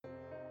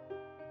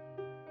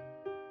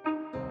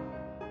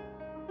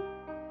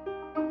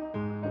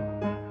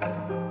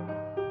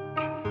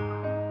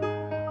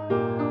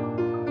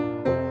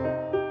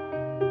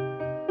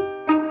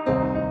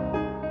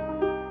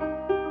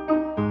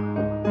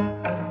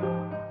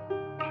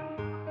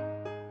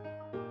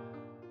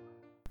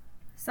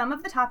Some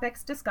of the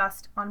topics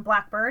discussed on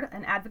Blackbird,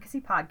 an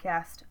advocacy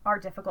podcast, are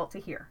difficult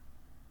to hear.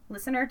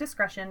 Listener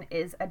discretion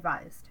is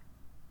advised.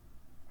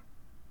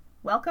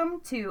 Welcome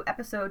to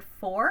episode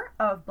 4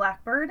 of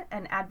Blackbird,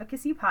 an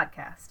advocacy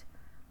podcast.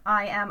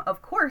 I am,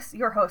 of course,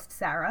 your host,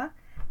 Sarah,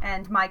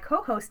 and my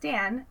co-host,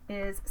 Dan,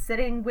 is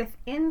sitting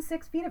within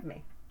 6 feet of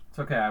me. It's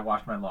okay, I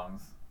washed my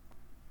lungs.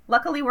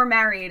 Luckily, we're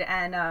married,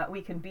 and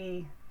we can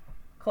be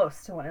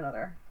close to one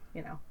another,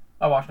 you know.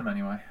 I washed them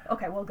anyway.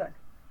 Okay, well, good.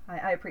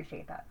 I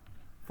appreciate that.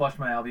 Flushed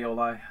my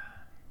alveoli.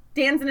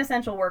 Dan's an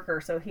essential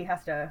worker, so he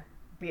has to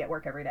be at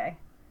work every day.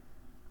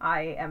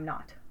 I am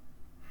not.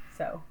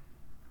 So,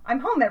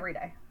 I'm home every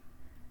day.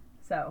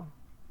 So,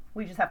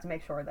 we just have to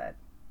make sure that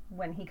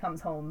when he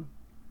comes home,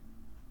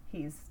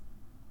 he's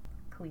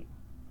clean.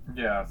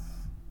 Yes.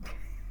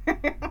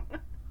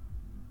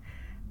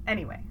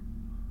 Anyway,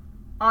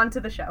 on to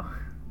the show.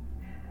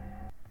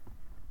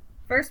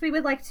 First, we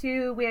would like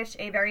to wish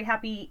a very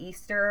happy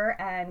Easter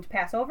and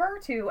Passover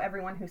to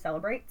everyone who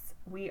celebrates.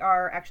 We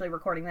are actually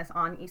recording this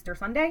on Easter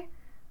Sunday,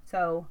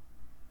 so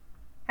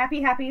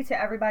happy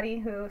to everybody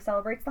who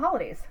celebrates the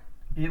holidays.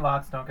 Eat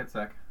lots, don't get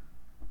sick.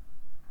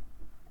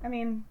 I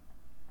mean...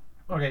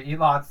 Okay, eat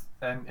lots,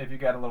 and if you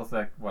get a little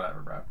sick, whatever,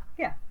 bro.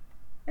 Yeah,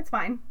 it's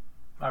fine.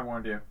 I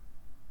warned you.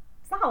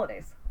 It's the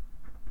holidays.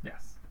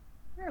 Yes.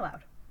 You're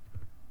allowed.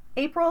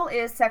 April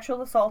is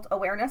Sexual Assault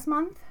Awareness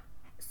Month.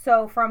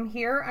 So from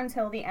here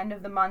until the end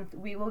of the month,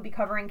 we will be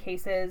covering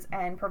cases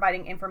and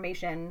providing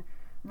information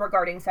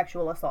regarding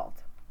sexual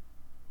assault.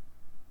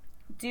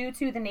 Due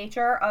to the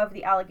nature of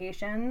the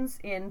allegations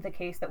in the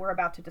case that we're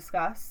about to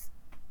discuss,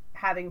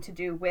 having to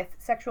do with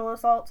sexual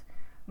assault,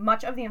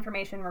 much of the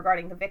information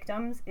regarding the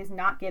victims is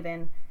not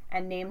given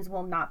and names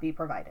will not be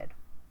provided.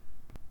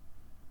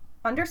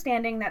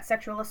 Understanding that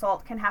sexual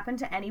assault can happen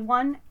to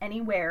anyone,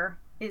 anywhere,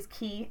 is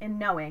key in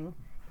knowing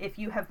if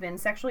you have been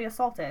sexually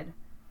assaulted,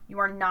 you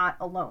are not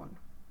alone.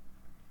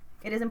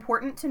 It is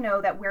important to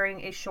know that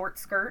wearing a short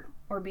skirt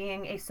or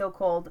being a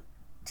so-called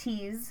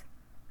tease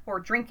or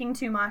drinking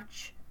too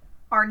much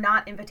are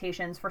not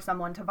invitations for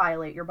someone to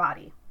violate your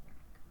body.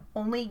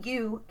 Only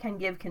you can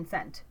give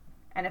consent,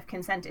 and if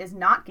consent is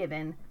not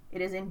given,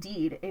 it is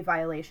indeed a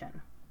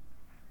violation.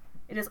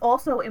 It is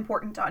also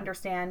important to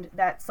understand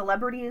that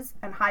celebrities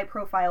and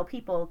high-profile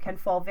people can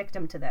fall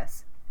victim to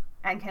this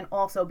and can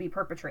also be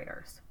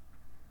perpetrators.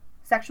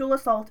 Sexual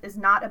assault is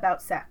not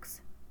about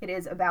sex. It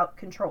is about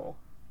control.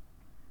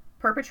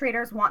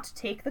 Perpetrators want to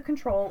take the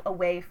control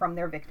away from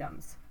their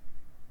victims.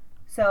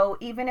 So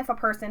even if a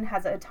person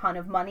has a ton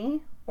of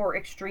money or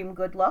extreme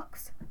good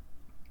looks,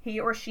 he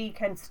or she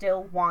can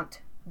still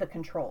want the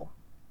control.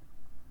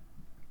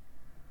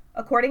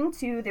 According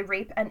to the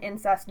Rape and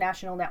Incest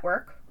National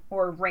Network,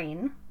 or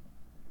RAIN,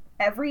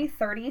 every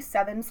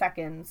 37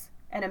 seconds,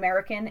 an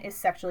American is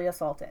sexually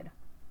assaulted.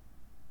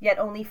 Yet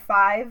only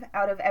 5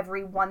 out of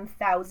every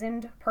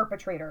 1,000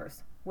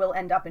 perpetrators will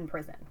end up in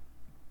prison.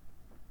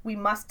 We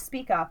must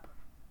speak up.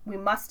 We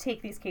must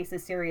take these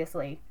cases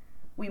seriously.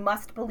 We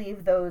must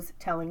believe those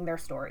telling their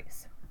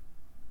stories.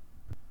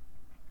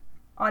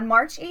 On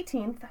March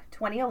 18th,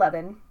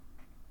 2011,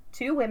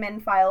 2 women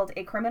filed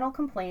a criminal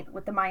complaint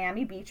with the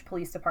Miami Beach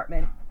Police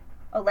Department,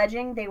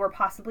 alleging they were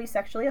possibly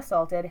sexually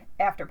assaulted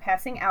after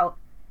passing out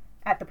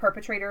at the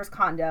perpetrator's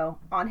condo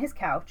on his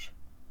couch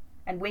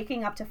and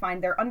waking up to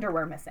find their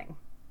underwear missing.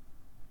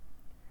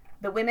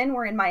 The women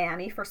were in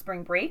Miami for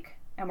spring break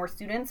and were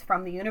students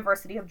from the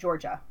University of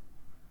Georgia.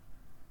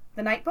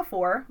 The night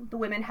before, the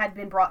women had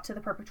been brought to the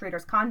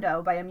perpetrator's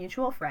condo by a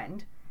mutual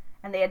friend,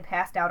 and they had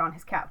passed out on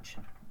his couch.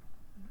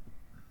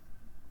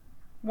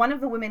 One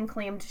of the women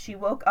claimed she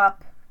woke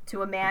up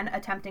to a man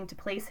attempting to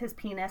place his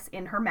penis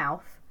in her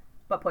mouth,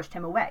 but pushed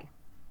him away.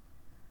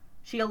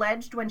 She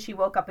alleged when she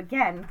woke up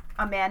again,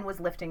 a man was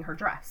lifting her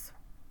dress.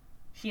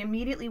 She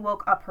immediately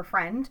woke up her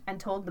friend and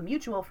told the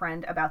mutual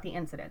friend about the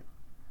incident.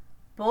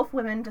 Both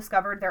women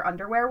discovered their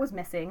underwear was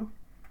missing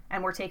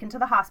and were taken to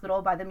the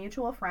hospital by the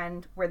mutual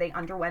friend where they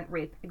underwent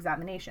rape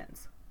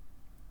examinations.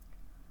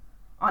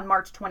 On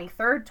March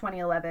 23rd,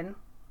 2011,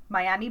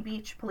 Miami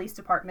Beach Police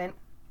Department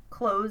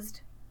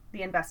closed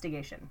the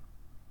investigation,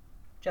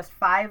 just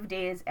 5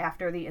 days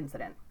after the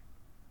incident.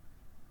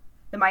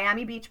 The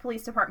Miami Beach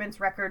Police Department's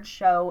records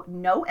show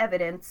no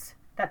evidence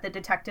that the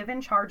detective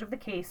in charge of the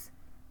case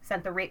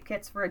sent the rape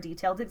kits for a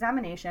detailed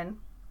examination,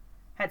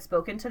 had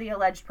spoken to the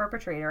alleged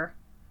perpetrator,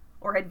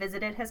 or had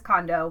visited his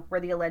condo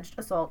where the alleged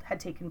assault had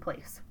taken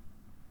place.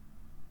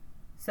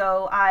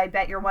 So I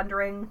bet you're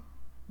wondering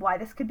why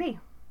this could be.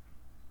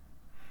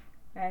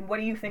 And what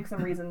do you think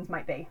some reasons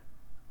might be?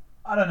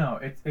 I don't know.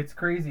 It's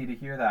crazy to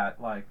hear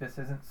that. Like, this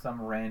isn't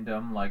some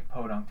random, like,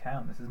 podunk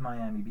town. This is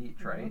Miami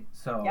Beach, right? Mm-hmm.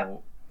 So,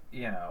 yep.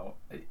 You know,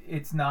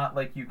 it's not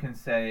like you can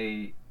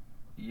say,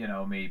 you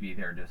know, maybe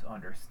they're just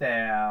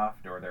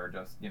understaffed or they're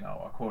just, you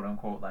know, a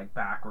quote-unquote, like,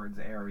 backwards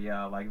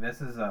area. Like,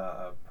 this is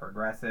a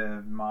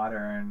progressive,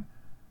 modern,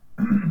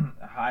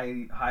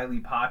 highly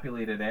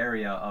populated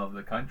area of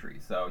the country.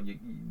 So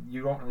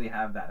you don't really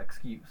have that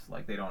excuse.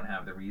 Like, they don't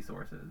have the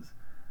resources.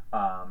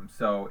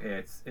 So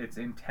it's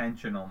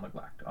intentional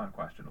neglect,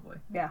 unquestionably.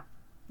 Yeah,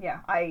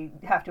 I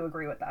have to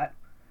agree with that.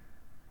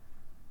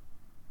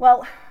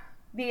 Well,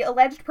 the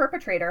alleged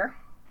perpetrator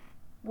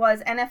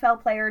was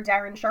NFL player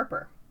Darren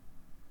Sharper.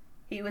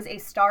 He was a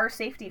star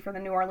safety for the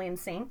New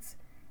Orleans Saints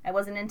and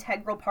was an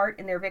integral part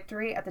in their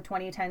victory at the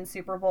 2010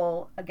 Super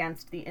Bowl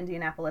against the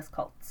Indianapolis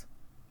Colts.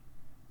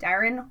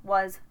 Darren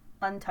was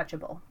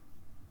untouchable.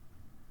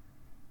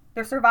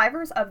 The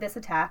survivors of this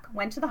attack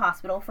went to the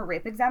hospital for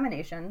rape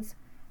examinations,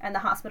 and the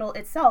hospital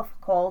itself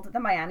called the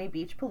Miami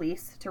Beach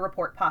police to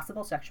report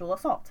possible sexual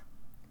assault.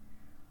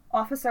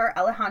 Officer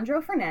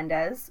Alejandro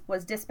Fernandez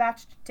was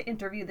dispatched to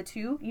interview the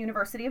 2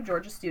 University of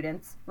Georgia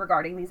students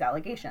regarding these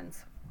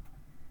allegations.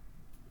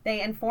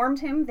 They informed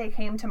him they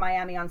came to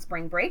Miami on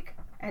spring break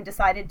and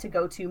decided to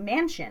go to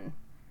Mansion,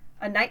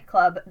 a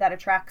nightclub that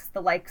attracts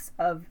the likes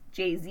of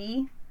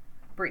Jay-Z,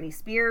 Britney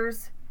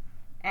Spears,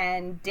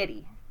 and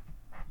Diddy,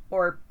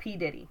 or P.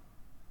 Diddy,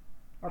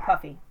 or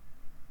Puffy.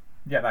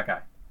 Yeah, that guy.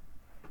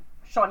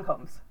 Sean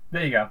Combs.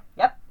 There you go.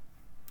 Yep.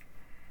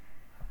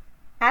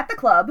 At the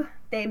club,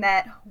 they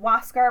met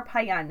Huáscar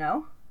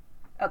Payano,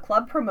 a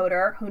club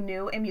promoter who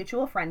knew a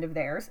mutual friend of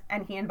theirs,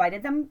 and he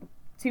invited them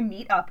to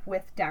meet up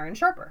with Darren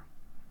Sharper.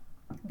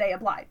 They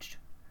obliged.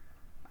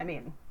 I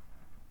mean...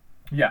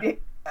 Yeah.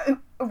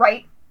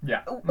 Right?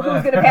 Yeah. Who's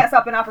going to pass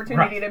up an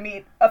opportunity Right. to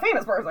meet a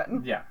famous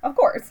person? Yeah. Of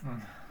course.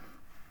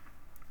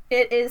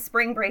 It is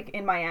spring break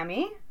in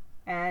Miami,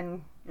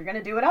 and you're going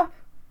to do it up.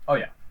 Oh,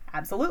 yeah.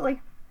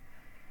 Absolutely.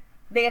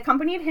 They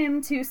accompanied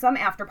him to some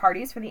after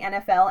parties for the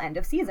NFL end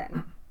of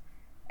season.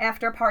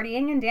 After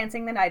partying and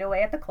dancing the night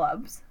away at the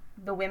clubs,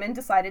 the women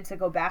decided to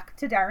go back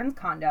to Darren's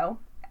condo,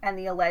 and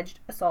the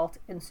alleged assault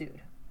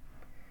ensued.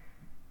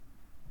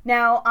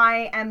 Now,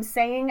 I am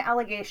saying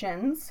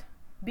allegations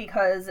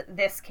because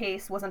this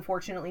case was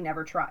unfortunately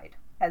never tried,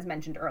 as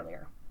mentioned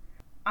earlier.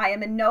 I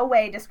am in no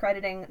way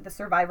discrediting the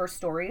survivors'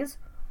 stories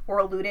or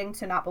alluding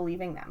to not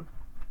believing them.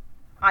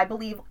 I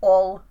believe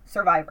all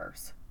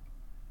survivors.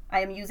 I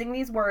am using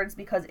these words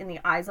because in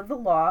the eyes of the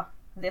law,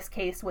 this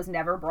case was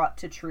never brought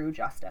to true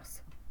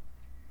justice.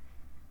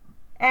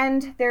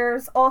 And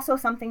there's also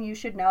something you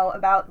should know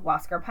about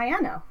Huáscar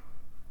Payano,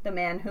 the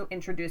man who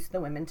introduced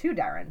the women to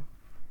Darren.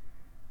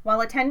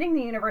 While attending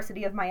the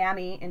University of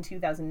Miami in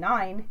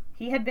 2009,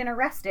 he had been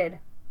arrested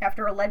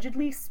after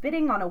allegedly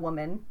spitting on a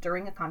woman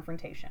during a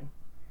confrontation.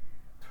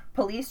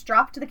 Police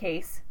dropped the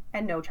case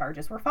and no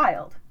charges were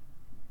filed.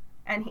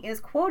 And he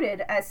is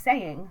quoted as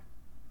saying,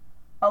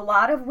 "A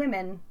lot of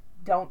women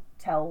don't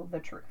tell the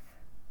truth."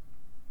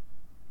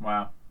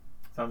 Wow.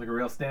 Sounds like a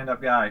real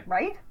stand-up guy.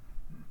 Right?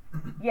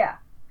 Yeah.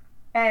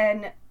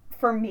 And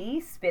for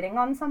me, spitting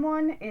on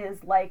someone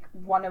is like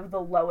one of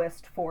the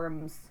lowest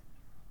forms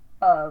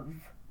of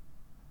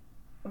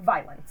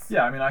violence.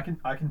 Yeah, I mean,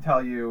 I can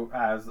tell you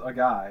as a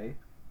guy,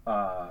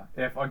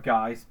 if a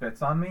guy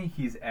spits on me,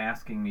 he's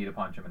asking me to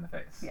punch him in the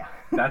face. Yeah.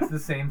 That's the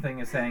same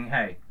thing as saying,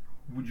 "Hey,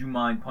 would you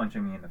mind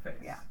punching me in the face?"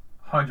 Yeah.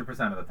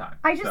 100% of the time.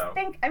 I just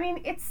think, I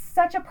mean, it's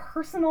such a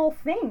personal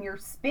thing. You're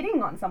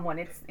spitting on someone.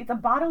 It's a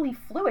bodily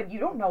fluid. You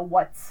don't know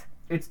what's...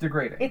 It's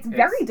degrading. It's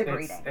very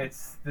degrading.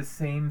 It's the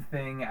same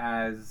thing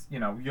as,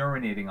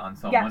 urinating on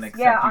someone, Yes, except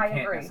yeah, you I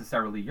can't agree.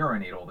 necessarily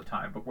urinate all the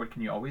time. But what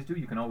can you always do?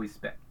 You can always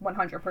spit.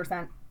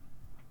 100%.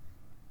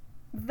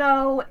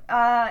 Though,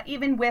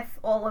 even with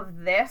all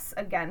of this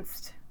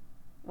against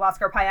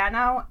Huáscar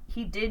Payano,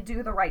 he did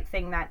do the right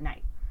thing that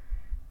night.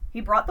 He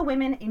brought the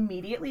women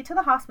immediately to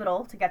the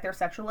hospital to get their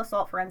sexual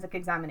assault forensic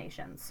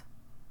examinations.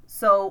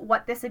 So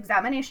what this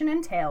examination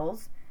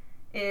entails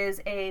is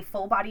a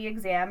full body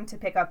exam to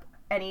pick up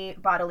any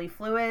bodily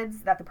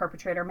fluids that the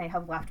perpetrator may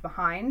have left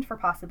behind for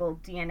possible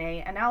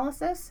DNA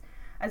analysis,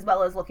 as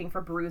well as looking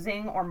for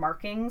bruising or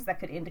markings that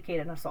could indicate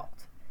an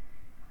assault.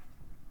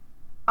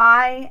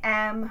 I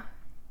am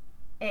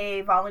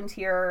a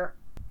volunteer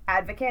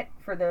advocate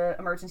for the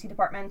emergency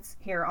departments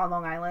here on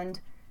Long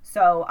Island.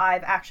 So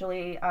I've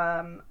actually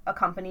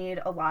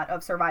accompanied a lot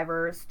of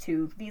survivors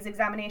to these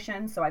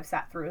examinations, so I've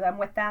sat through them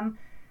with them.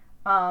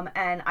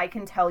 And I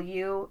can tell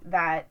you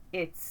that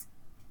it's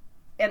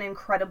an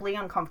incredibly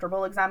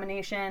uncomfortable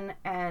examination,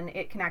 and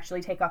it can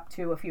actually take up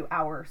to a few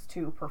hours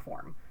to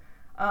perform.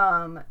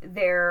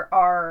 There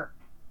are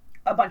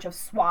a bunch of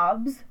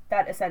swabs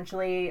that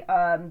essentially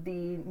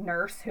the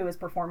nurse who is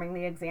performing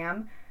the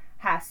exam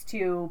has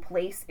to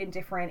place in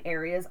different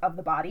areas of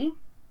the body.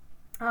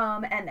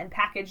 And then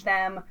package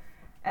them,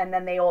 and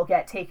then they all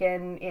get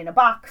taken in a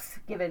box,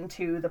 given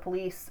to the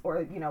police,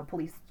 or,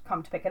 police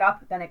come to pick it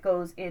up. Then it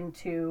goes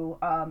into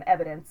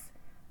evidence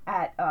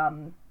at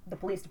the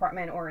police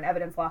department or an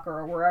evidence locker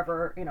or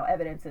wherever,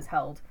 evidence is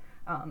held,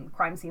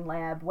 crime scene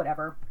lab,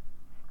 whatever.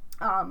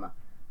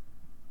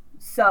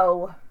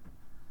 So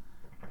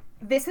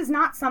this is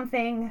not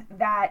something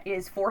that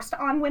is forced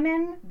on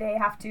women. They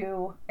have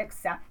to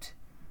accept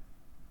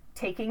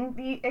taking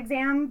the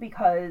exam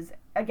because,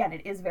 again,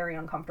 it is very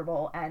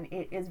uncomfortable and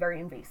it is very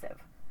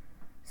invasive.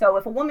 So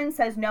if a woman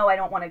says, "No, I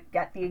don't want to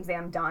get the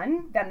exam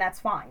done," then that's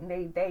fine.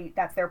 They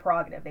that's their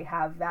prerogative. They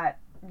have that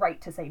right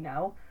to say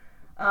no.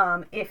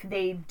 If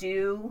they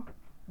do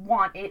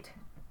want it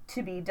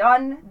to be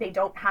done, they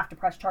don't have to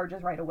press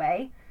charges right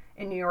away.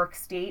 In New York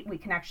State, we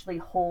can actually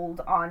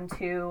hold on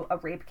to a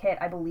rape kit,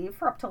 I believe,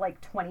 for up to like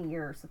 20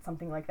 years. It's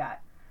something like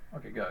that.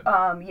 Okay, good.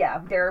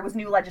 Yeah, there was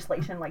new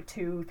legislation like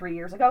 2-3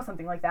 years ago,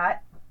 something like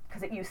that,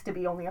 because it used to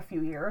be only a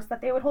few years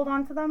that they would hold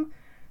on to them.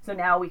 So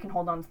now we can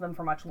hold on to them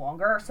for much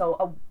longer.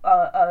 So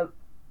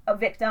a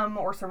victim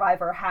or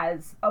survivor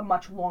has a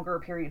much longer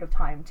period of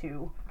time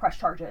to press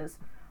charges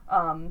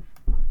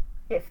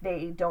if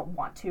they don't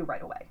want to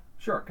right away.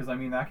 Sure, because I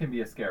mean that can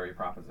be a scary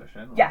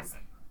proposition. Like, yes.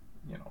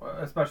 You know,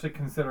 especially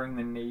considering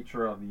the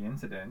nature of the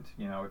incident.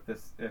 You know,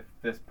 if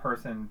this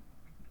person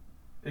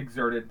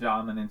exerted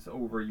dominance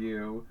over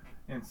you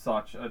in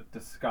such a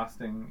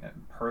disgusting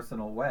and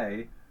personal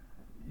way,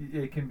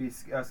 it can be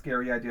a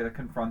scary idea to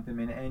confront them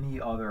in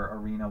any other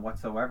arena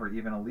whatsoever,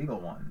 even a legal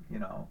one, you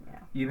know. Yeah.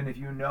 Even if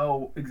you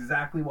know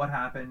exactly what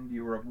happened,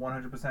 you were of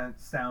 100%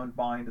 sound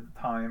mind at the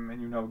time,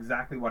 and you know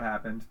exactly what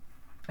happened,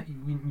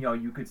 you know,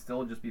 you could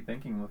still just be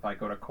thinking, if I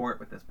go to court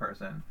with this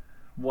person,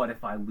 what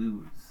if I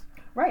lose?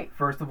 Right.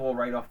 First of all,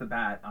 right off the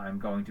bat, I'm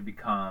going to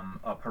become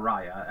a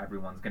pariah.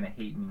 Everyone's going to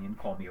hate me and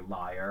call me a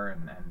liar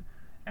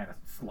and a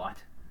slut.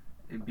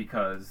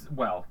 Because,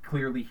 well,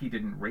 clearly he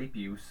didn't rape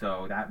you,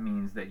 so that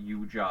means that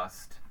you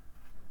just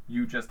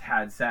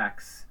had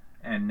sex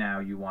and now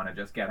you want to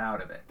just get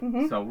out of it.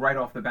 Mm-hmm. So right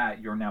off the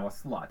bat, you're now a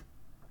slut,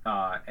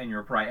 and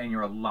you're a pariah, and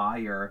you're a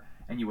liar,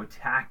 and you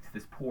attacked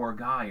this poor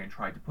guy and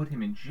tried to put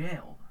him in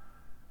jail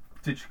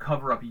to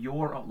cover up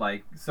your,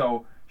 like,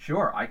 so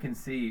sure, I can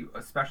see,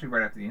 especially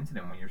right after the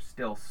incident, when you're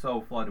still so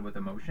flooded with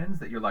emotions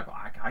that you're like, well,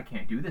 I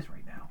can't do this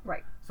right now.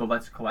 Right. So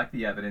let's collect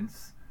the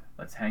evidence,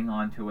 let's hang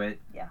on to it.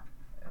 Yeah.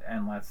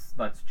 And let's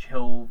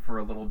chill for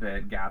a little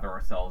bit, gather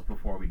ourselves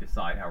before we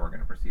decide how we're going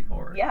to proceed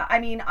forward. Yeah, I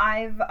mean,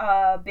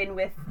 I've been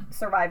with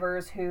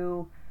survivors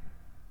who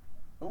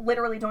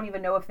literally don't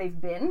even know if they've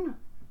been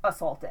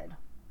assaulted.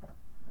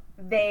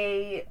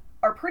 They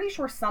are pretty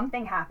sure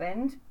something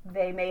happened.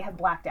 They may have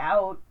blacked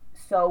out.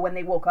 So when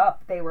they woke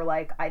up, they were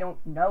like, I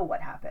don't know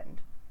what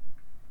happened.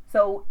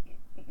 So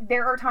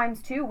there are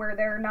times, too, where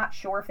they're not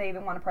sure if they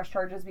even want to press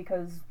charges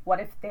because what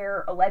if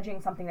they're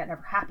alleging something that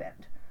never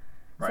happened?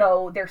 Right.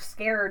 So they're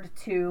scared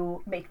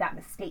to make that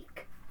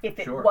mistake if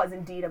it was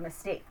indeed a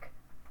mistake.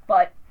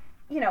 But,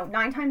 you know,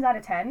 9 times out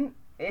of 10,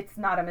 it's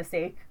not a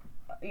mistake.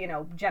 You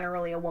know,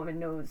 generally a woman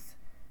knows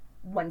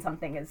when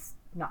something is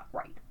not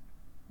right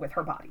with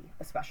her body,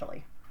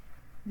 especially.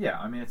 Yeah,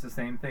 I mean, it's the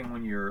same thing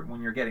when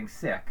you're getting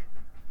sick.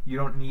 You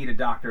don't need a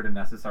doctor to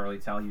necessarily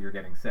tell you you're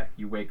getting sick.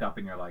 You wake up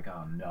and you're like,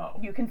 oh no.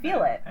 You can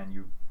feel it. And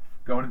you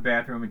go into the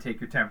bathroom and take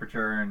your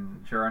temperature,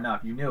 and sure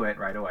enough, you knew it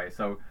right away.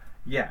 So,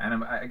 yeah,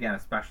 and again,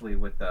 especially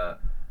with the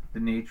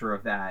nature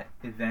of that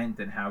event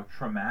and how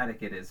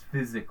traumatic it is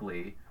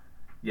physically,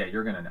 yeah,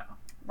 you're going to know.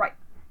 Right,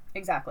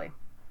 exactly.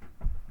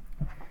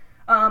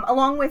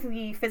 Along with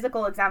the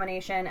physical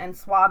examination and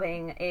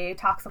swabbing, a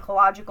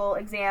toxicological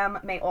exam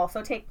may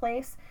also take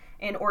place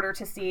in order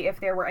to see if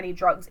there were any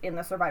drugs in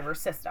the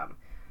survivor's system.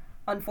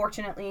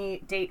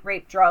 Unfortunately, date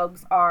rape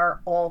drugs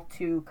are all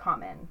too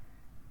common.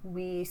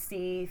 We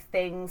see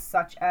things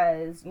such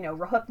as, you know,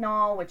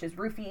 Rohypnol, which is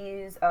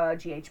roofies,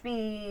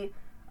 GHB.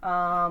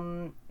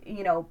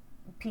 You know,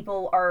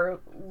 people are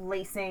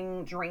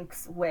lacing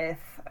drinks with,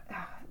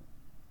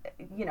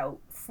 you know,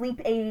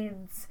 sleep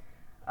aids,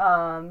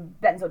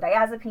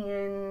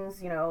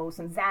 benzodiazepines, you know,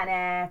 some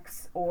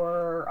Xanax,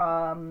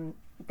 or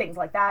things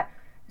like that.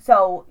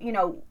 So, you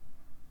know,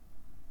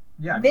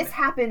 this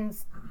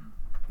happens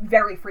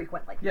very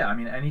frequently. Yeah, I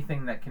mean,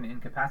 anything that can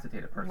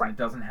incapacitate a person. Right. It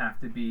doesn't have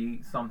to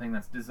be something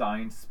that's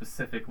designed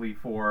specifically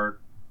for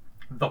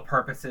the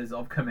purposes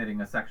of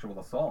committing a sexual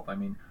assault. I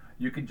mean,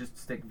 you could just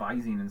stick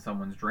Visine in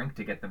someone's drink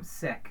to get them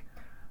sick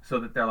so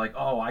that they're like,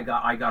 oh, I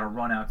got to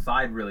run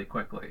outside really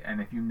quickly.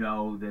 And if you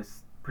know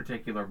this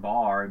particular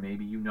bar,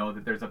 maybe you know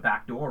that there's a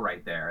back door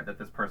right there that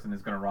this person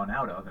is going to run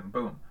out of, and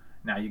boom,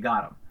 now you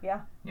got them.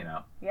 Yeah. You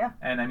know? Yeah.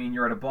 And I mean,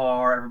 you're at a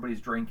bar,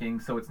 everybody's drinking,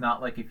 so it's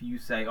not like if you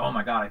say, oh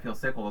my God, I feel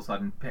sick all of a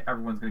sudden,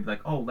 everyone's going to be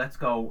like, oh, let's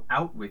go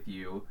out with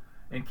you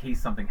in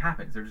case something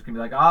happens. They're just going to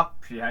be like, oh,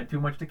 she had too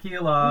much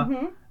tequila.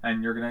 Mm-hmm.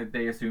 And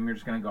they assume you're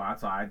just going to go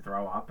outside,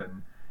 throw up,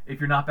 and if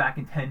you're not back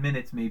in 10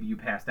 minutes, maybe you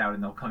passed out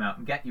and they'll come out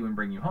and get you and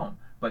bring you home.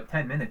 But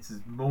 10 minutes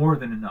is more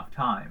than enough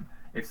time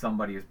if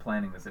somebody is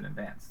planning this in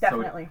advance.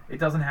 Definitely. So it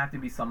doesn't have to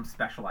be some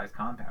specialized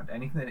compound.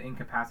 Anything that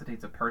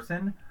incapacitates a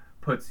person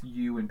puts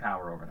you in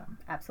power over them.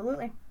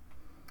 Absolutely.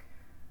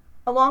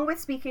 Along with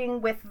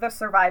speaking with the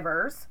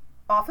survivors,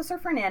 Officer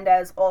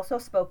Fernandez also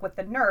spoke with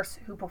the nurse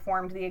who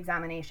performed the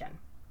examination.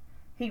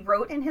 He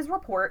wrote in his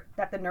report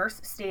that the nurse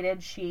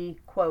stated she,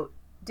 quote,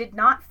 did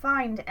not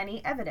find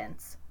any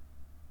evidence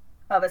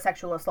of a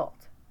sexual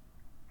assault.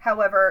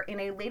 However,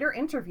 in a later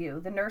interview,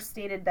 the nurse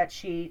stated that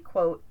she,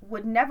 quote,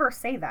 would never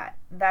say that.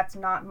 That's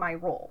not my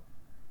role.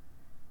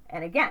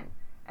 And again,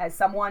 as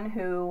someone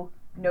who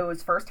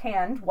knows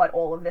firsthand what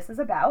all of this is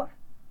about,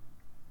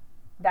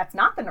 that's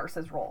not the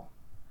nurse's role.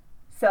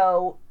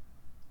 So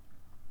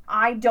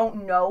I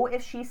don't know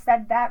if she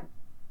said that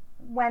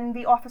when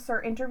the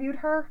officer interviewed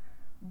her,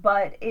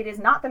 but it is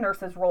not the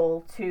nurse's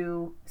role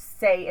to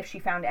say if she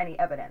found any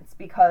evidence,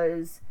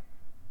 because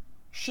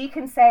she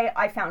can say,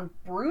 I found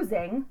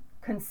bruising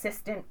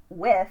consistent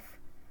with,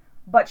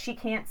 but she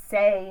can't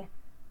say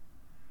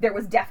there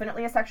was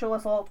definitely a sexual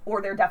assault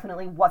or there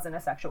definitely wasn't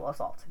a sexual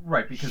assault.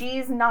 Right, because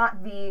she's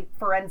not the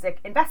forensic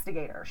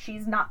investigator.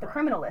 She's not the right.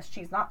 criminalist.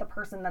 She's not the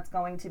person that's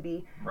going to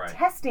be right.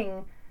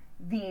 testing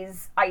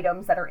these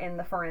items that are in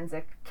the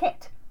forensic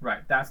kit.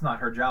 Right, that's not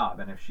her job,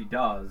 and if she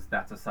does,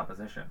 that's a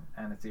supposition,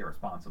 and it's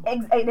irresponsible.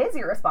 It is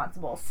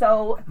irresponsible.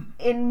 So,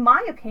 in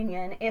my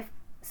opinion, if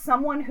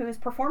someone who's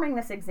performing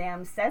this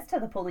exam says to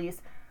the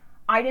police,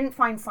 I didn't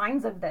find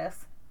signs of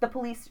this, the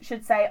police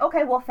should say,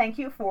 okay, well, thank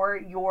you for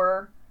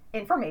your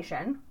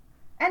information,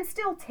 and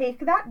still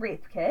take that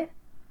rape kit,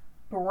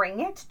 bring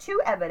it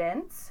to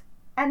evidence,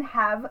 and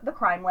have the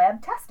crime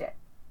lab test it.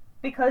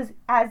 Because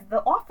as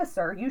the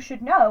officer, you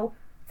should know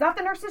it's not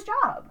the nurse's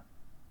job.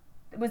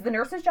 It was the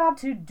nurse's job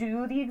to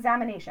do the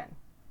examination,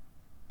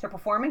 to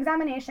perform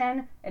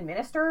examination,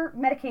 administer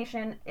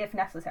medication if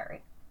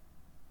necessary.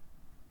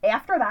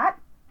 After that,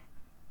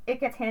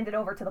 it gets handed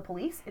over to the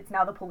police. It's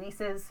now the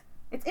police's,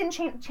 it's in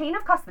chain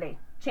of custody.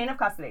 Chain of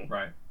custody.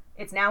 Right.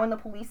 It's now in the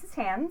police's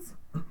hands.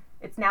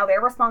 It's now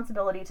their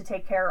responsibility to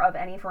take care of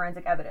any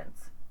forensic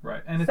evidence.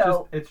 Right, and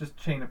it's just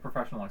chain of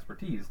professional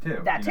expertise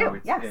too. That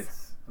too, yes.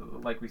 It's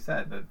like we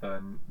said, that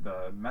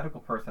the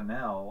medical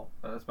personnel,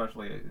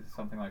 especially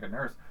something like a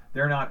nurse,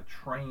 they're not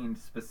trained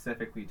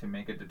specifically to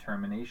make a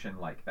determination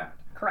like that.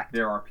 Correct.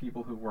 There are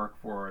people who work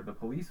for the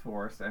police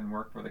force and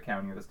work for the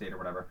county or the state or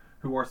whatever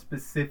who are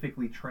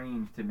specifically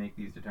trained to make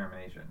these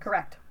determinations.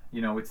 Correct.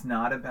 It's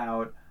not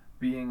about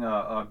being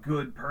a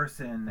good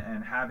person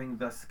and having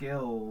the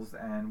skills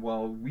and,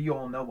 well, we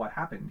all know what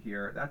happened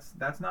here.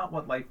 That's not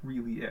what life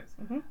really is.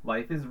 Mm-hmm.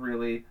 Life is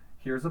really,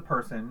 here's a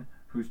person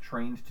who's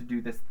trained to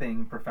do this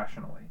thing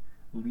professionally.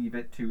 Leave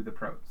it to the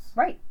pros.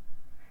 Right.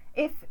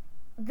 If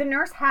the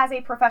nurse has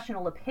a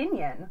professional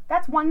opinion,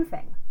 that's one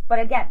thing. But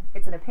again,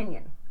 it's an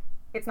opinion.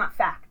 It's not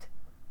fact.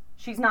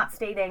 She's not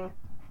stating,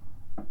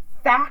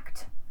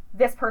 fact,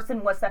 this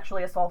person was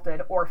sexually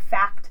assaulted, or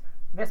fact,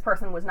 this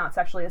person was not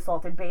sexually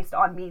assaulted based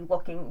on me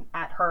looking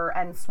at her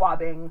and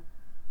swabbing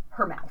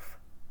her mouth.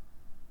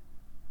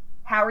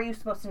 How are you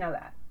supposed to know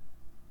that?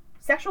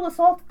 Sexual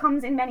assault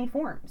comes in many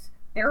forms.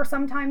 There are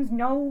sometimes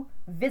no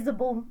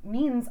visible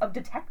means of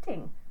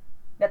detecting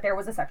that there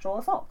was a sexual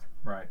assault.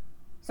 Right.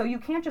 So you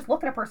can't just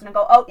look at a person and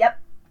go, oh, yep,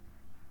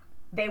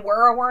 they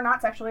were or were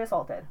not sexually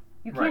assaulted.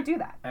 You can't do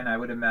that. And I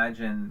would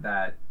imagine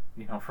that,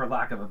 for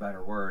lack of a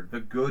better word, the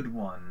good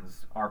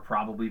ones are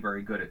probably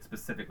very good at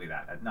specifically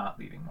that, at not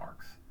leaving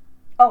marks.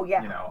 Oh,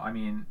 yeah.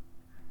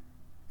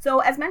 So,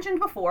 as mentioned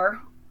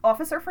before,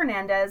 Officer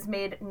Fernandez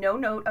made no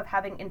note of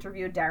having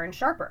interviewed Darren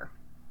Sharper.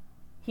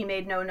 He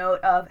made no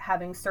note of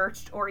having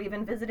searched or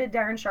even visited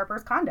Darren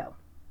Sharper's condo.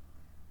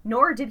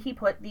 Nor did he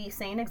put the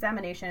sane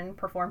examination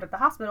performed at the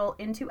hospital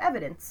into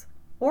evidence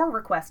or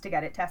request to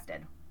get it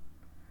tested.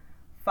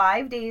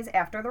 5 days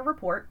after the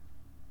report,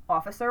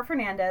 Officer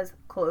Fernandez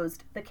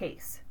closed the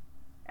case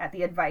at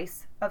the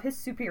advice of his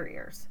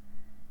superiors,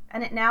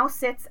 and it now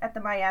sits at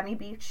the Miami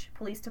Beach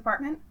Police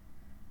Department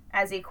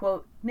as a,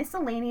 quote,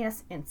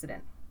 miscellaneous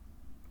incident.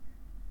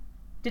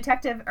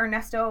 Detective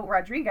Ernesto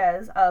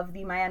Rodriguez of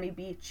the Miami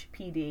Beach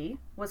PD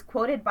was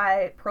quoted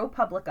by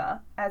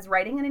ProPublica as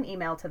writing in an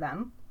email to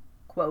them,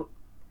 quote,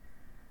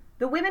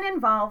 "The women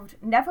involved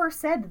never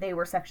said they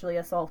were sexually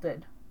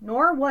assaulted,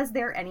 nor was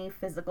there any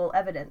physical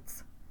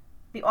evidence.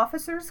 The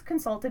officers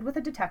consulted with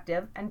a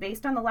detective, and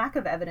based on the lack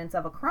of evidence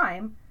of a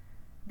crime,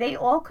 they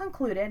all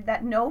concluded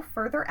that no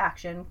further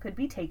action could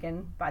be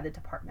taken by the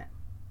department."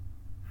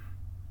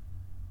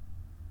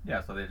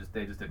 Yeah, so they just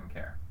didn't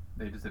care.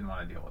 They just didn't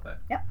want to deal with it.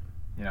 Yep.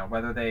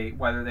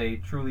 Whether they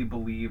truly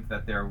believed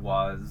that there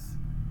was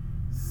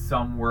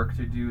some work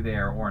to do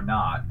there or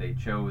not, they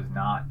chose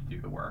not to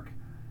do the work.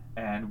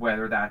 And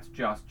whether that's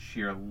just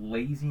sheer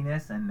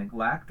laziness and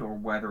neglect, or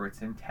whether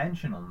it's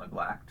intentional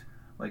neglect,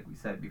 like we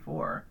said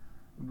before,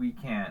 we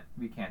can't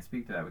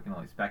speak to that. We can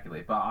only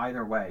speculate. But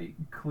either way,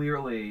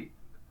 clearly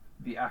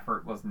the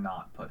effort was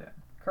not put in.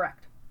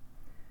 Correct.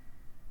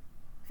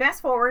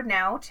 Fast forward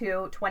now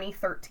to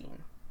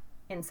 2013.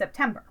 In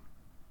September,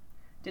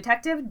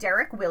 Detective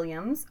Derek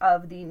Williams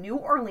of the New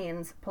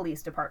Orleans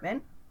Police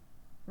Department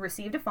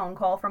received a phone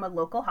call from a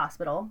local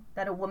hospital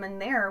that a woman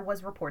there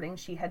was reporting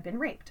she had been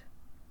raped.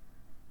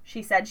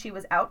 She said she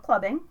was out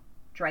clubbing,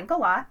 drank a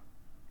lot,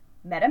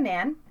 met a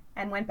man,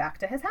 and went back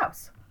to his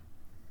house.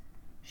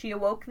 She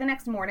awoke the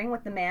next morning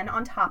with the man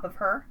on top of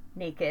her,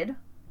 naked,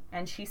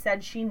 and she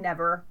said she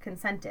never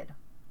consented.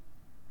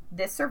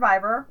 This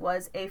survivor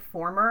was a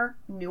former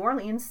New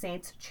Orleans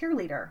Saints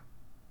cheerleader.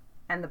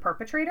 And the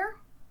perpetrator?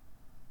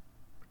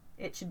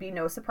 It should be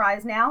no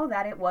surprise now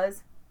that it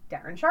was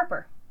Darren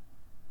Sharper.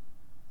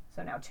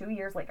 So now 2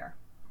 years later.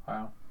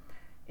 Wow.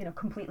 In a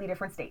completely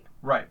different state.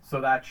 Right. So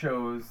that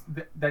shows,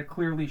 that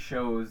clearly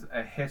shows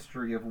a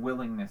history of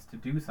willingness to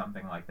do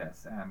something like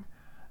this. And,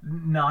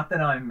 not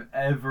that I'm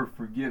ever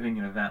forgiving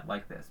an event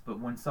like this, but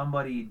when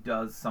somebody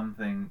does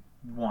something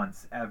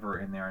once ever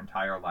in their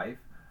entire life,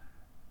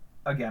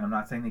 again, I'm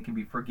not saying they can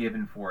be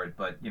forgiven for it,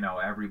 but,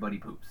 everybody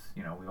poops.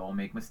 We all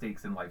make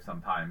mistakes in life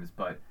sometimes,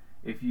 but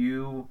if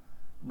you,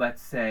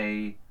 let's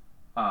say,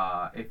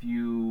 if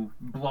you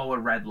blow a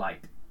red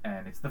light,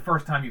 and it's the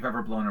first time you've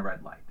ever blown a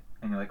red light,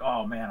 and you're like,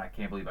 oh man, I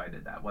can't believe I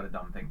did that. What a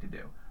dumb thing to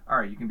do.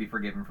 Alright, you can be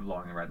forgiven for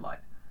blowing a red light.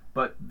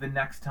 But the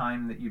next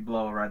time that you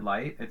blow a red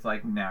light, it's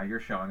like now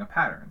you're showing a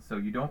pattern. So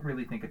you don't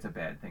really think it's a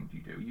bad thing to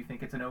do. You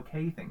think it's an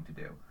okay thing to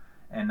do.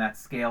 And that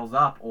scales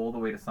up all the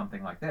way to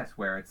something like this,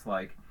 where it's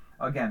like,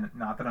 again,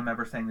 not that I'm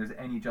ever saying there's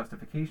any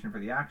justification for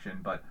the action,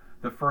 but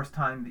the first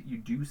time that you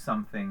do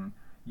something,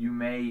 you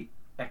may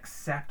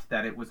accept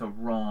that it was a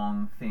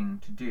wrong thing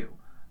to do.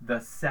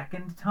 The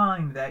second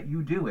time that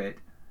you do it,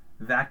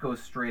 that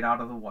goes straight out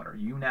of the water.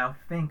 You now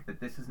think that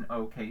this is an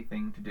okay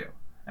thing to do.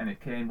 And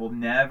it will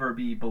never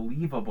be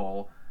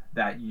believable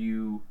that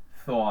you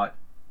thought,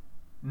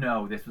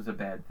 no, this was a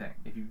bad thing.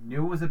 If you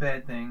knew it was a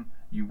bad thing,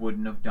 you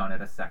wouldn't have done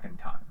it a second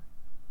time.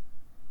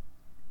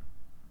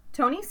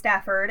 Tony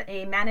Stafford,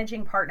 a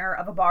managing partner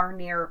of a bar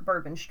near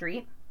Bourbon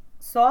Street,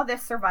 saw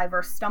this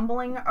survivor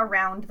stumbling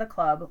around the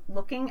club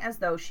looking as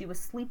though she was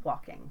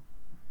sleepwalking.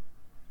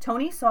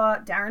 Tony saw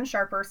Darren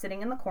Sharper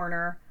sitting in the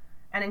corner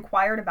and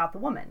inquired about the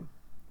woman.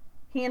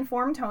 He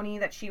informed Tony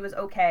that she was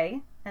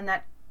okay and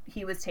that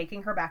he was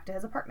taking her back to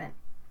his apartment.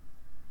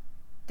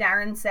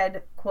 Darren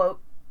said, quote,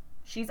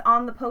 "She's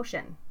on the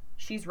potion.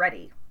 She's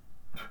ready."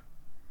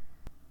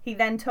 He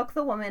then took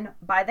the woman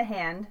by the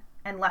hand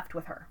and left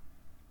with her.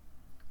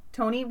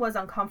 Tony was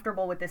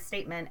uncomfortable with this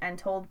statement and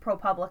told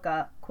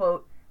ProPublica,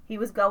 quote, he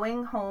was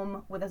going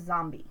home with a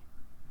zombie.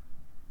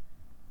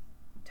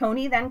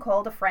 Tony then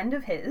called a friend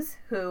of his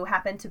who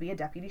happened to be a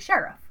deputy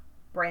sheriff,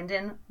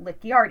 Brandon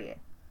Licciardi,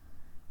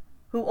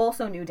 who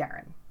also knew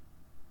Darren.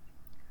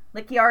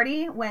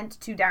 Licciardi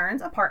went to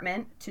Darren's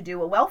apartment to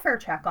do a welfare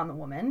check on the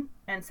woman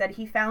and said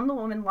he found the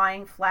woman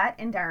lying flat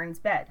in Darren's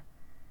bed.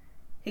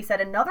 He said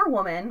another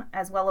woman,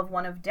 as well as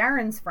one of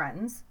Darren's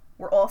friends,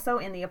 were also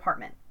in the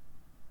apartment.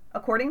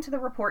 According to the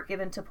report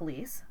given to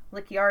police,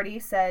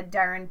 Licciardi said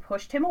Darren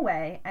pushed him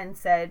away and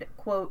said,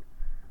 quote,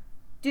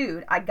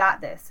 "Dude, I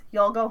got this.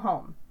 Y'all go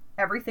home.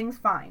 Everything's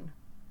fine.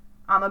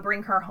 I'ma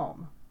bring her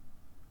home."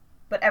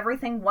 But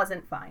everything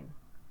wasn't fine.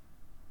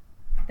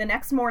 The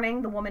next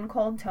morning, the woman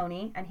called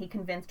Tony and he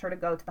convinced her to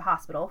go to the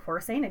hospital for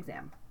a SANE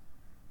exam.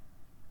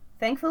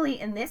 Thankfully,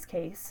 in this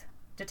case,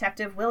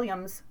 Detective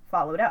Williams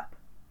followed up.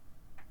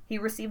 He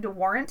received a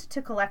warrant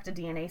to collect a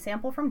DNA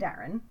sample from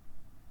Darren,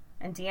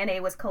 and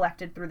DNA was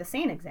collected through the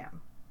SANE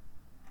exam.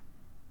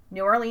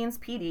 New Orleans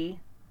PD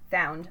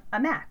found a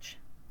match.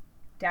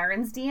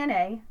 Darren's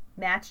DNA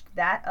matched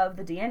that of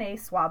the DNA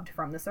swabbed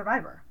from the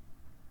survivor.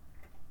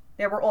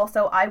 There were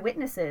also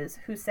eyewitnesses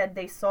who said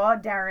they saw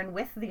Darren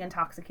with the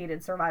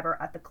intoxicated survivor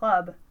at the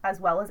club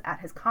as well as at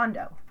his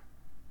condo.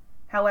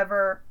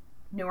 However,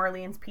 New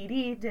Orleans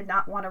PD did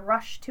not want to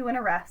rush to an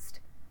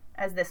arrest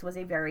as this was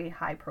a very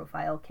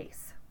high-profile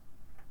case.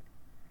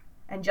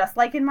 And just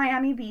like in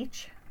Miami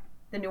Beach,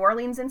 the New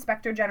Orleans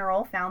Inspector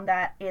General found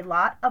that a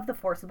lot of the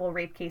forcible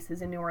rape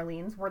cases in New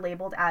Orleans were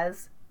labeled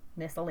as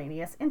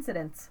miscellaneous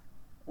incidents,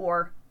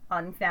 or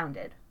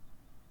unfounded.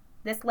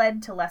 This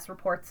led to less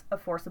reports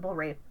of forcible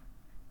rape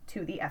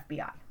to the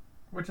FBI.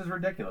 Which is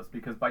ridiculous,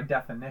 because by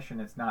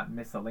definition it's not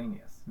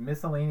miscellaneous.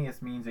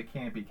 Miscellaneous means it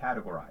can't be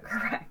categorized.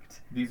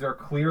 Correct. These are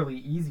clearly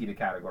easy to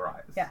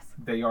categorize. Yes.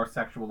 They are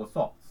sexual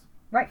assaults.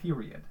 Right.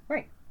 Period.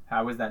 Right.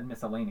 How is that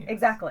miscellaneous?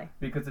 Exactly.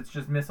 Because it's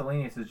just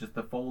miscellaneous is just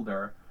the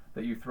folder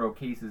that you throw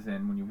cases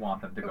in when you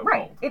want them to go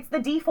right. cold. It's the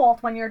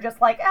default when you're just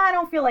like, I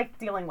don't feel like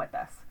dealing with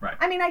this. Right.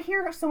 I mean, I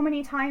hear so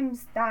many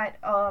times that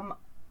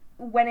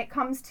when it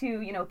comes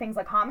to, things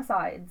like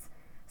homicides,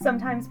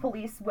 sometimes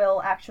police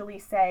will actually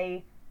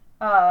say,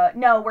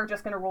 no, we're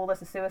just going to rule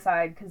this a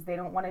suicide because they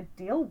don't want to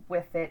deal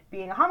with it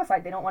being a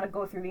homicide. They don't want to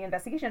go through the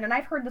investigation. And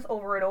I've heard this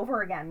over and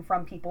over again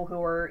from people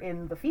who are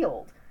in the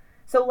field.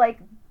 So,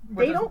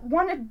 they don't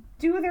want to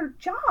do their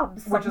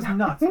jobs sometimes. Which is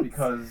nuts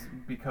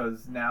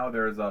because now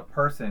there's a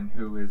person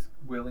who is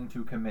willing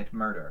to commit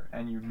murder.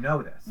 And you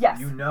know this. Yes.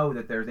 You know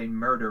that there's a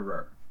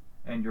murderer.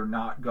 And you're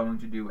not going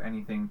to do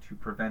anything to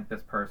prevent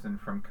this person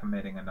from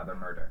committing another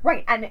murder.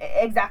 Right, and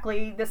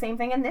exactly the same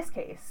thing in this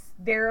case.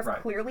 There's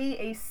clearly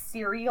a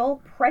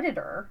serial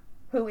predator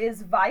who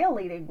is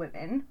violating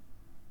women.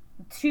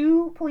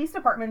 2 police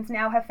departments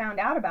now have found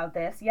out about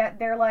this, yet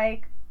they're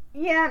like,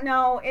 yeah,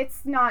 no,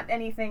 it's not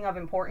anything of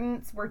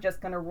importance. We're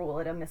just going to rule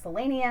it a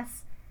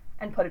miscellaneous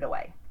and put it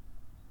away.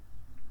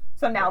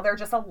 So now they're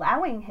just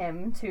allowing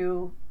him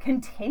to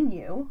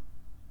continue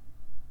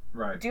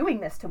doing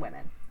this to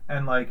women.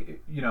 And,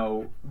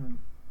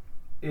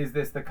 is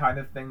this the kind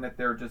of thing that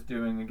they're just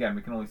doing? Again,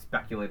 we can only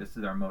speculate as to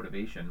their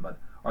motivation, but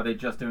are they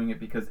just doing it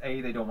because,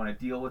 A, they don't want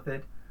to deal with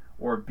it,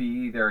 or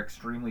B, they're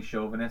extremely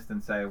chauvinist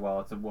and say, well,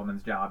 it's a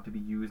woman's job to be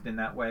used in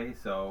that way,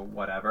 so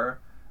whatever?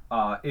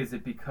 Is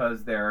it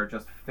because they're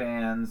just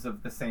fans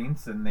of the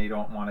Saints and they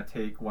don't want to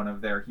take one of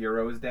their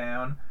heroes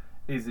down?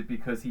 Is it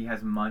because he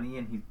has money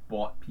and he's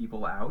bought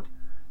people out?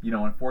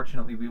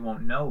 Unfortunately, we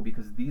won't know,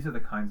 because these are the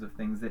kinds of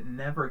things that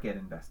never get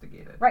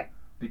investigated. Right.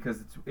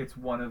 Because it's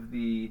one of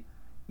the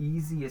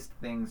easiest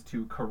things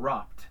to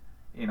corrupt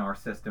in our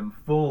system,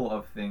 full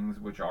of things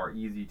which are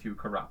easy to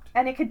corrupt.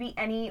 And it could be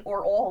any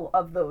or all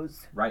of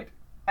those. Right.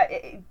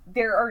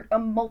 There are a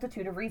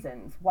multitude of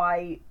reasons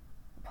why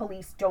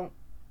police don't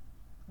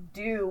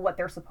do what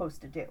they're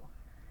supposed to do.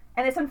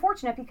 And it's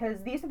unfortunate,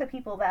 because these are the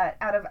people that,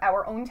 out of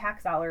our own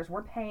tax dollars,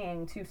 we're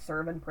paying to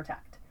serve and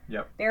protect.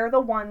 Yep. They're the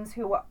ones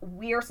who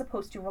we are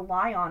supposed to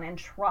rely on and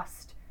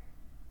trust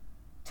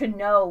to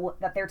know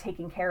that they're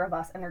taking care of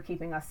us and they're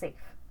keeping us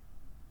safe.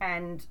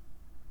 And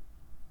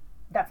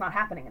that's not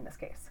happening in this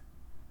case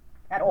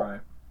at all.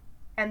 Right.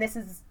 And this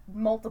is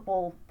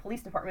multiple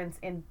police departments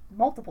in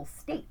multiple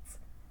states.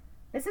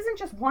 This isn't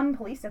just one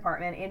police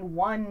department in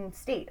one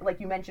state, like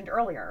you mentioned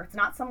earlier. It's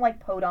not some,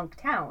 podunk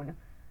town.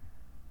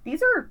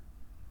 These are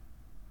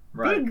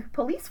big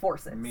police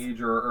forces.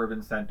 Major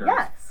urban centers,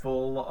 yes,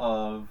 full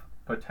of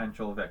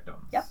potential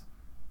victims. Yep.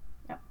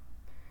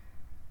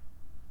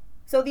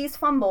 So these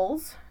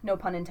fumbles, no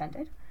pun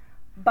intended,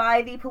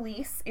 by the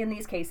police in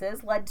these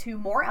cases led to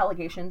more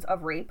allegations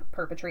of rape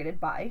perpetrated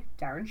by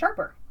Darren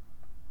Sharper.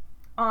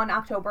 On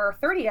October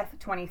 30th,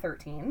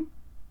 2013,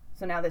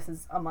 so now this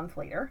is a month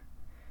later,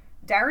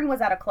 Darren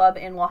was at a club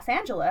in Los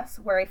Angeles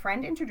where a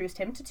friend introduced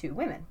him to two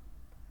women.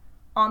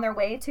 On their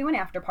way to an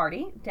after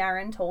party,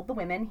 Darren told the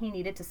women he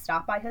needed to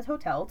stop by his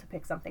hotel to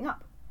pick something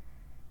up.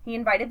 He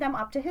invited them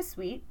up to his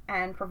suite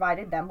and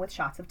provided them with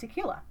shots of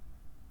tequila.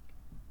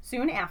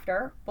 Soon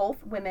after,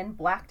 both women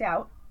blacked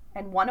out,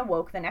 and one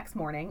awoke the next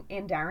morning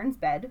in Darren's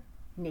bed,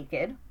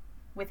 naked,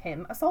 with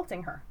him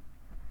assaulting her.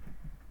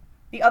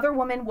 The other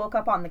woman woke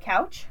up on the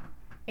couch,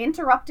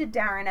 interrupted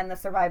Darren and the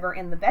survivor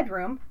in the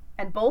bedroom,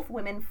 and both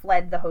women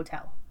fled the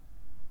hotel.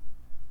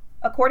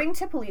 According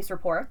to police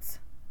reports,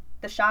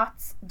 the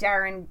shots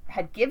Darren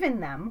had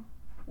given them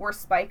were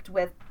spiked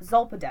with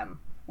zolpidem,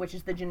 which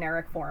is the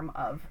generic form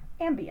of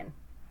Ambien.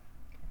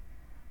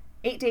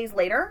 8 days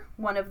later,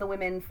 one of the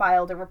women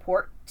filed a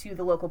report to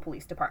the local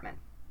police department.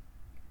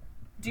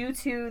 Due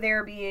to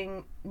there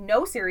being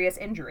no serious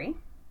injury,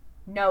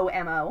 no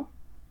MO,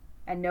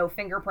 and no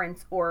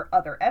fingerprints or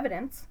other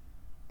evidence,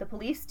 the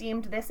police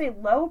deemed this a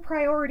low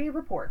priority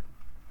report.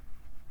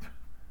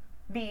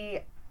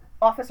 The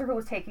officer who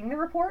was taking the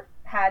report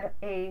had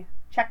a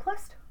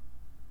checklist.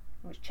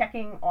 He was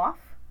checking off,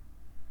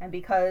 and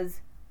because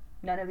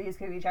none of these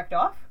could be checked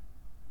off,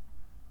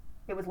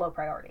 it was low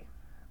priority.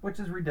 Which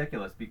is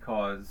ridiculous,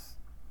 because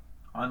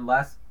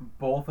unless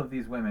both of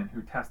these women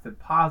who tested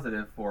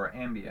positive for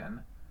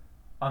Ambien,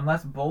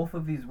 unless both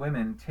of these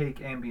women take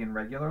Ambien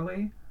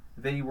regularly,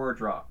 they were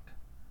drugged.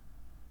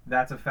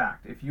 That's a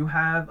fact. If you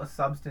have a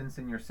substance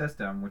in your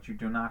system which you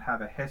do not have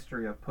a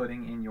history of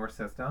putting in your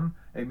system,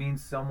 it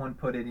means someone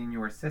put it in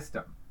your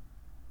system.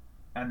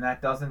 And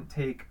that doesn't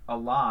take a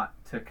lot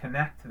to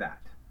connect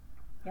that.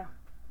 Yeah.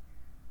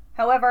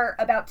 However,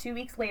 about 2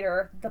 weeks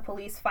later, the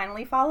police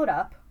finally followed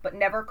up, but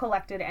never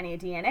collected any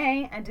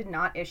DNA and did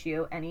not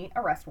issue any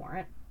arrest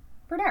warrant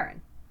for Darren.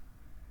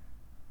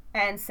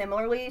 And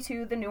similarly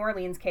to the New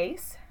Orleans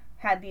case,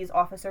 had these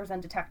officers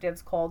and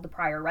detectives called the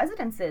prior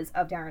residences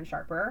of Darren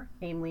Sharper,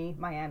 namely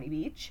Miami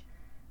Beach,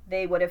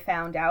 they would have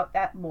found out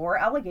that more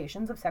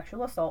allegations of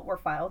sexual assault were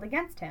filed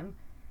against him,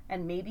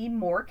 and maybe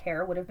more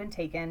care would have been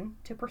taken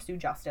to pursue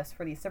justice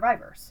for these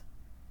survivors.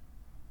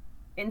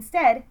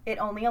 Instead, it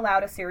only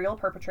allowed a serial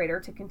perpetrator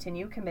to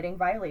continue committing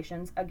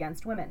violations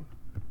against women.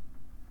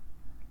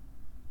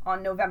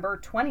 On November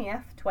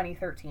 20th,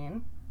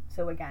 2013,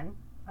 so again,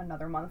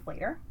 another month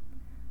later,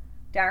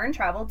 Darren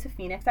traveled to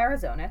Phoenix,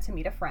 Arizona to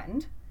meet a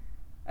friend,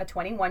 a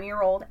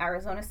 21-year-old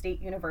Arizona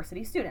State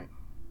University student.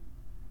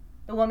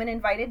 The woman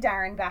invited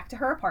Darren back to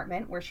her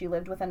apartment where she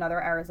lived with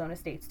another Arizona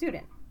State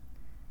student.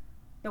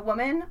 The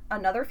woman,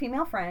 another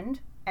female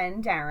friend,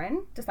 and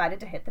Darren decided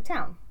to hit the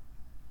town.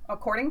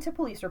 According to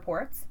police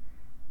reports,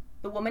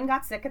 the woman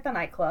got sick at the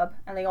nightclub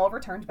and they all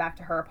returned back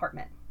to her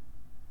apartment.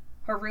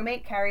 Her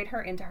roommate carried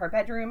her into her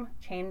bedroom,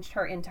 changed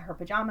her into her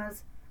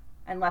pajamas,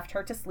 and left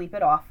her to sleep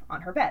it off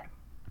on her bed.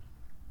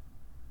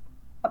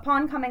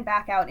 Upon coming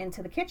back out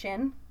into the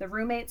kitchen, the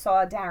roommate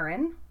saw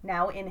Darren,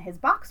 now in his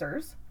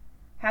boxers,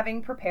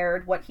 having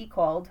prepared what he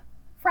called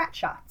frat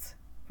shots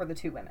for the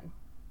two women.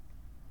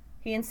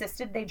 He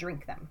insisted they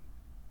drink them.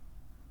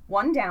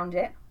 One downed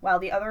it, while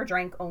the other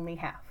drank only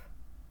half.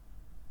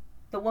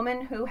 The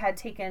woman who had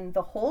taken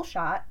the whole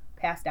shot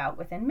passed out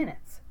within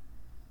minutes.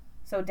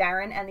 So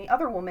Darren and the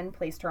other woman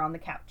placed her on the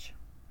couch.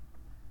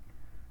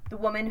 The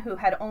woman who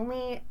had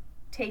only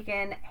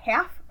taken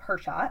half her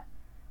shot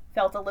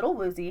felt a little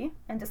woozy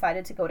and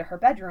decided to go to her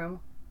bedroom,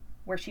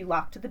 where she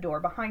locked the door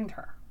behind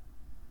her.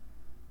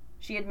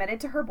 She admitted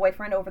to her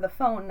boyfriend over the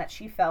phone that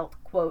she felt,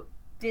 quote,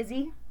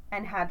 dizzy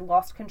and had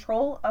lost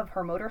control of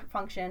her motor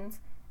functions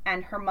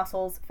and her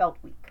muscles felt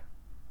weak.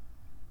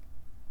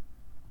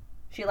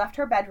 She left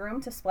her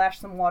bedroom to splash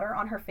some water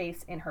on her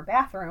face in her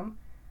bathroom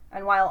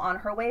And while on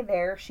her way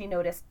there, she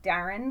noticed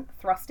Darren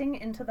thrusting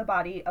into the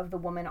body of the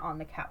woman on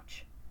the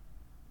couch.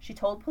 She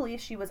told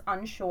police she was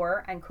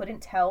unsure and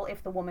couldn't tell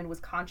if the woman was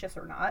conscious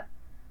or not,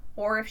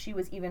 or if she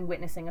was even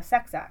witnessing a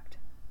sex act.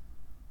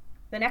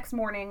 The next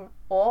morning,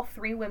 all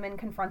 3 women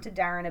confronted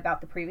Darren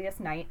about the previous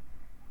night,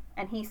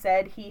 and he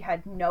said he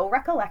had no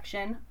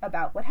recollection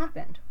about what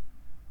happened.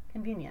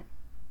 Convenient.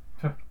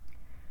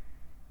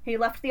 He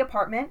left the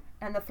apartment,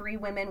 and the 3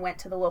 women went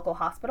to the local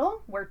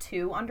hospital, where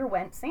 2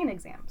 underwent SANE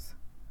exams.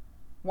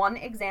 1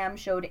 exam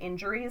showed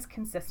injuries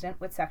consistent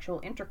with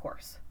sexual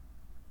intercourse.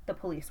 The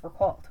police were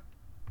called.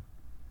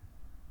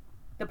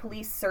 The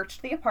police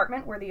searched the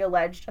apartment where the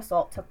alleged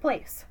assault took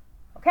place.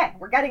 Okay,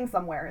 we're getting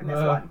somewhere in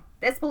this one.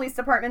 This police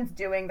department's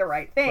doing the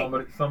right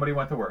thing. Somebody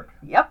went to work.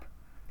 Yep.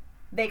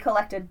 They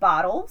collected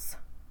bottles,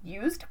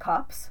 used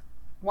cups,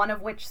 one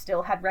of which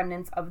still had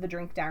remnants of the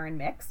drink Darren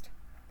mixed,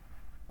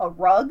 a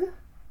rug,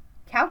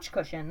 couch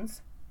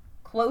cushions,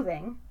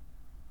 clothing,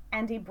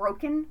 and a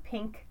broken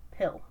pink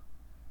pill.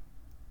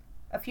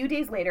 A few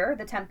days later,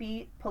 the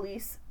Tempe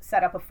police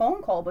set up a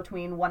phone call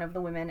between one of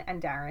the women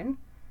and Darren,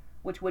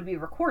 which would be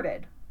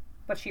recorded,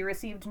 but she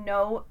received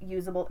no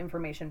usable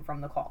information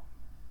from the call.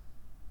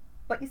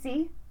 But you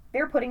see,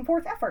 they're putting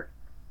forth effort.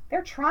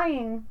 They're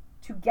trying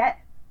to get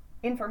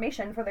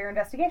information for their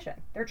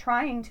investigation. They're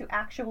trying to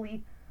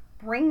actually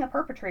bring a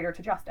perpetrator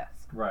to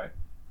justice. Right.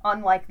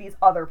 Unlike these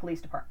other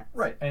police departments.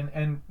 Right.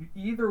 And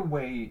either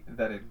way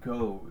that it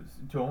goes,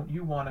 don't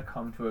you want to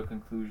come to a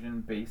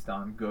conclusion based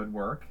on good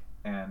work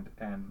and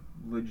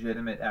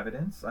legitimate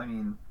evidence? I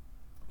mean,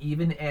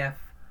 even if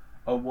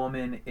a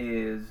woman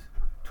is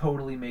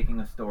totally making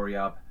a story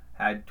up,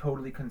 had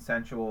totally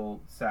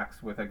consensual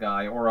sex with a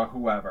guy or a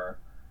whoever,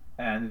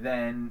 and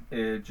then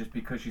just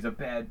because she's a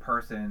bad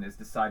person is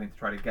deciding to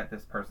try to get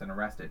this person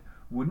arrested,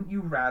 wouldn't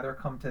you rather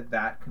come to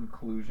that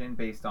conclusion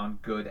based on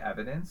good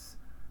evidence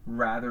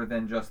rather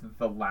than just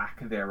the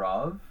lack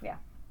thereof? Yeah.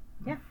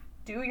 Yeah.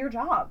 Do your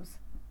jobs.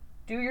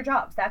 Do your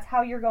jobs. That's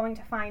how you're going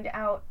to find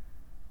out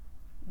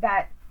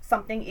that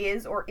something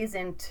is or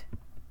isn't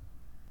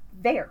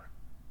there.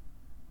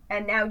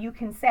 And now you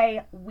can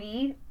say,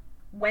 we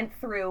went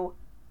through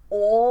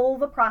all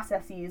the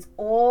processes,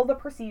 all the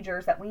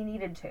procedures that we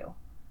needed to.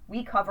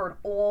 We covered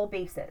all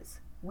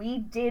bases. We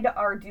did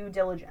our due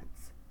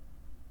diligence.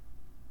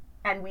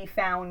 And we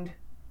found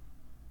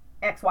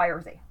X, Y,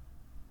 or Z.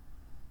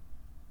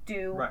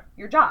 Do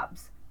your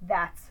jobs.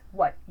 That's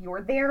what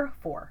you're there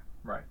for.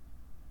 Right.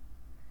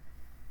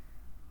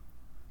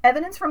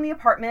 Evidence from the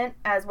apartment,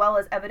 as well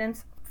as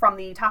evidence from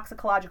the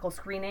toxicological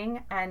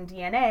screening and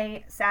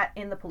DNA, sat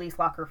in the police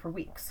locker for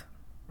weeks.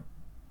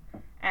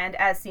 And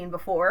as seen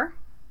before,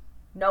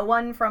 no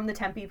one from the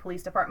Tempe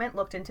Police Department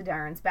looked into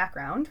Darren's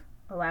background,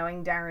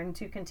 allowing Darren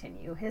to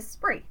continue his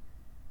spree.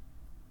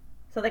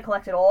 So they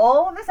collected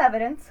all of this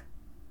evidence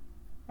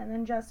and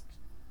then just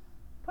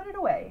put it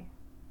away.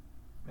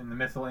 In the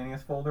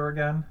miscellaneous folder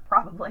again?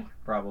 Probably.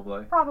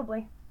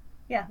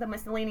 Yeah, the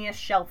miscellaneous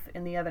shelf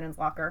in the evidence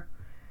locker.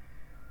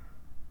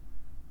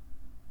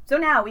 So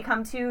now we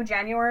come to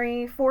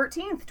January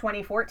 14th,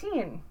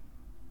 2014.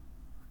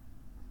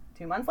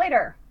 2 months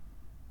later.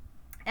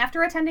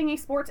 After attending a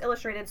Sports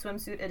Illustrated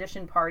swimsuit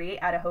edition party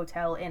at a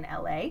hotel in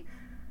LA,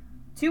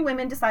 2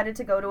 women decided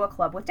to go to a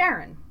club with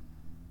Darren.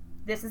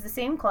 This is the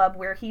same club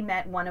where he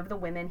met one of the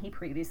women he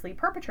previously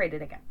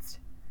perpetrated against.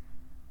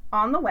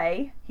 On the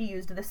way, he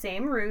used the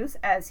same ruse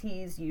as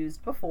he's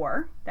used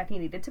before, that he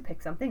needed to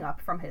pick something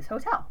up from his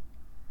hotel.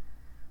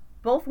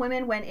 Both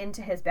women went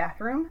into his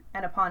bathroom,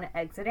 and upon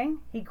exiting,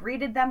 he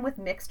greeted them with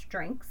mixed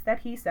drinks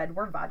that he said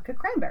were vodka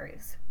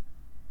cranberries.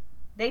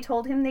 They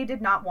told him they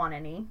did not want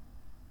any,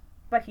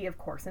 but he of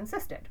course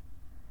insisted.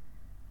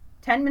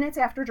 10 minutes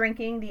after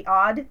drinking the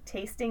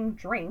odd-tasting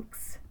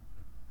drinks,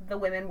 the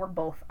women were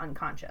both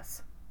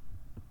unconscious.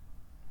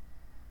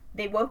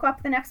 They woke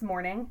up the next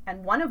morning,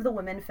 and one of the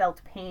women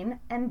felt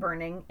pain and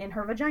burning in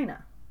her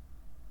vagina.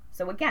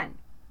 So again,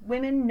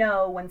 women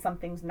know when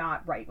something's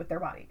not right with their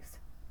bodies.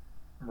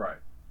 Right.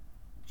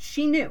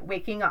 She knew,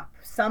 waking up,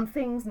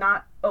 something's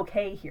not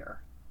okay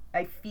here.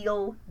 I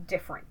feel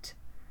different.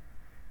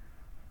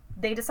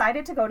 They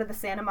decided to go to the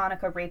Santa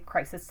Monica Rape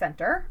Crisis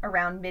Center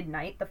around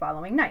midnight the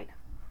following night.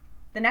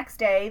 The next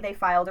day, they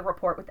filed a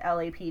report with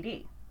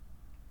LAPD.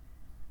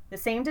 The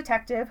same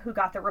detective who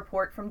got the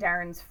report from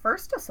Darren's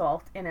first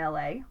assault in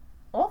LA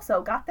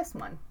also got this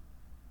one.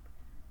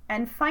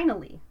 And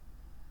finally,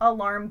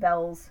 alarm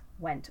bells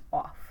went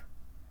off.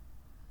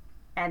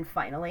 And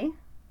finally,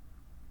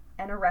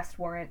 an arrest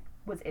warrant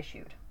was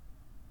issued.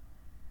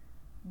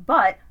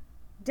 But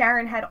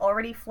Darren had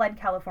already fled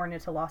California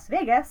to Las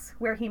Vegas,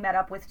 where he met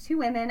up with 2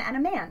 women and a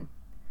man.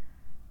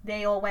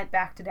 They all went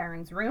back to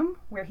Darren's room,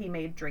 where he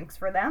made drinks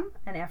for them,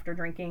 and after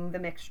drinking the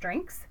mixed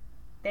drinks,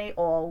 they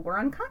all were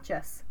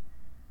unconscious.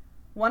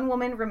 One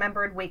woman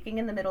remembered waking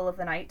in the middle of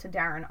the night to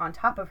Darren on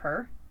top of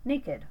her,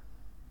 naked.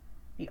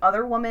 The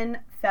other woman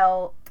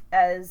felt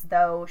as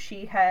though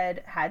she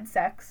had had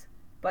sex,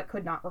 but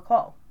could not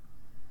recall.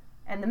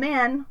 And the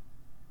man,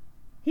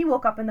 he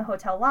woke up in the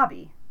hotel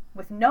lobby,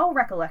 with no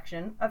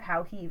recollection of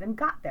how he even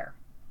got there.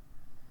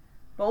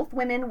 Both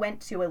women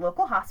went to a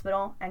local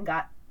hospital and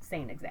got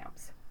SANE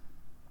exams.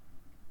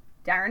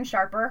 Darren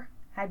Sharper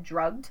had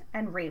drugged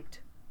and raped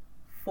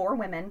 4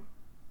 women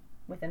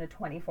within a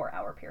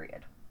 24-hour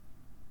period.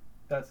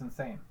 That's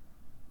insane.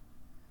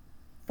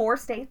 4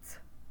 states,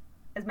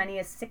 as many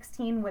as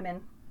 16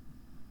 women,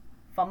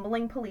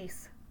 fumbling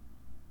police,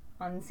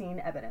 unseen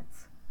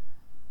evidence.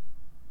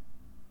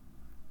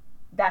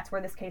 That's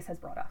where this case has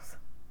brought us.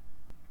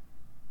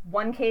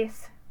 One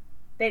case,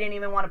 they didn't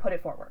even want to put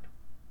it forward.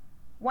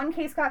 One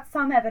case got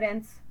some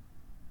evidence,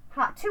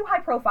 too high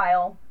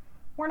profile,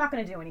 we're not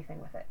going to do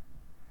anything with it.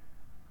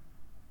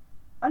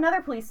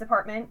 Another police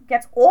department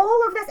gets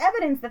all of this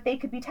evidence that they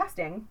could be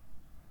testing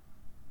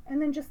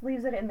and then just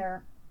leaves it in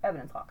their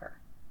evidence locker.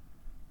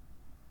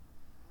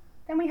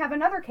 Then we have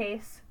another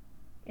case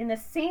in the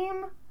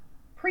same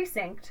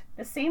precinct,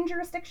 the same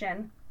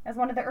jurisdiction as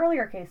one of the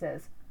earlier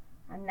cases,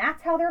 and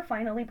that's how they're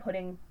finally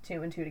putting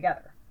 2 and 2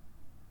 together.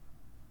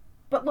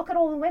 But look at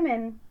all the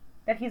women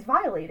that he's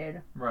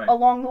violated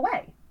along the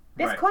way.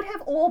 This could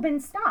have all been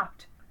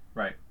stopped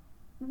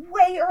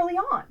way early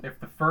on. If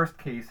the first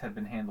case had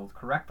been handled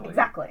correctly,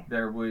 exactly,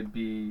 there would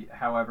be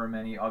however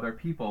many other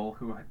people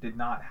who did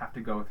not have to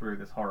go through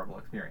this horrible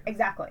experience.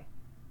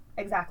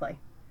 Exactly.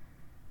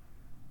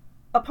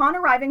 Upon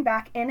arriving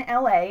back in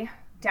LA,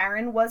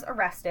 Darren was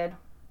arrested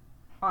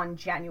on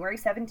January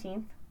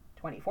 17th,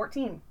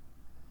 2014.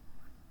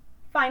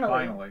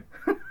 Finally.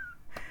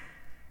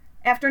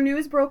 After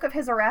news broke of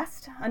his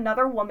arrest,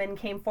 another woman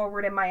came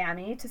forward in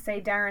Miami to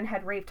say Darren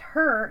had raped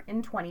her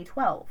in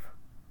 2012.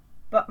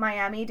 But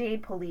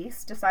Miami-Dade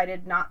police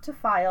decided not to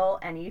file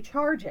any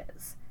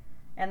charges,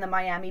 and the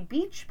Miami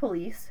Beach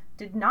police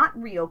did not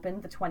reopen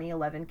the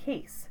 2011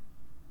 case.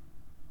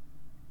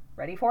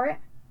 Ready for it?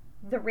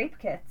 The rape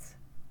kits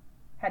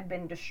had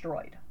been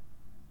destroyed.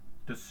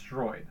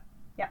 Destroyed?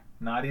 Yeah.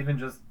 Not even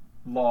just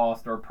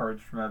lost or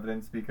purged from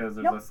evidence because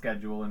there's a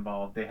schedule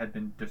involved. They had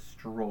been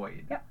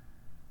destroyed. Yep.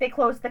 They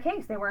closed the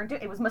case. They weren't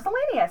it was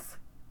miscellaneous.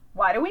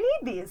 Why do we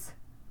need these?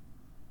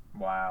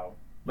 Wow.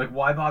 Like,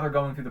 why bother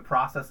going through the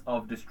process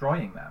of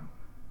destroying them?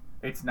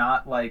 It's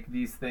not like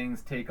these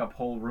things take up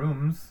whole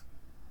rooms.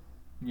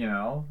 You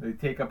know, they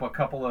take up a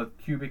couple of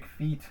cubic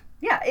feet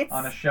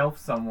on a shelf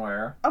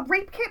somewhere. A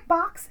rape kit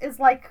box is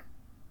like,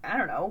 I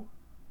don't know,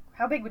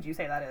 how big would you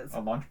say that is? A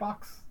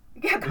lunchbox?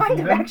 Yeah, kind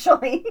of,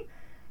 actually.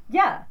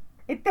 Yeah.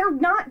 They're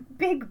not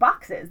big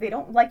boxes. They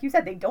don't, like you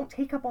said, they don't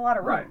take up a lot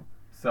of room. Right.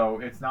 So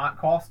it's not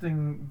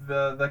costing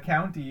the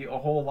county a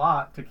whole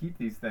lot to keep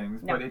these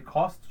things, but it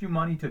costs you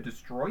money to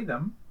destroy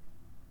them.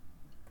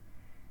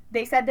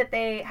 They said that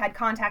they had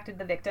contacted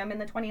the victim in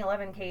the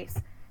 2011 case,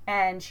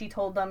 and she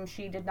told them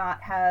she did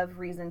not have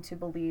reason to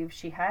believe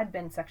she had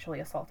been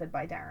sexually assaulted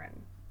by Darren.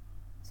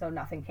 So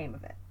nothing came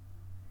of it.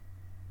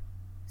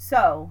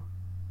 So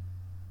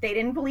they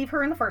didn't believe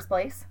her in the first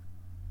place,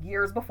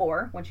 years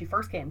before, when she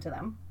first came to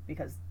them,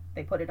 because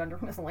they put it under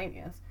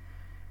miscellaneous.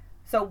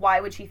 So why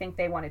would she think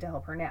they wanted to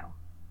help her now?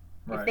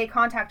 Right. If they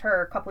contact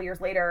her a couple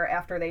years later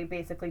after they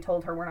basically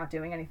told her we're not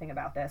doing anything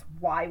about this,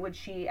 why would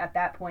she at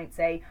that point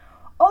say,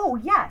 oh,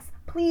 yes,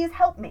 please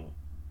help me?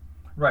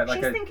 Right.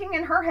 She's thinking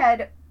in her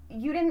head,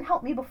 you didn't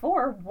help me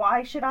before.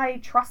 Why should I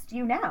trust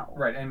you now?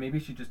 Right, and maybe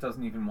she just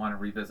doesn't even want to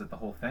revisit the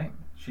whole thing.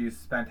 She's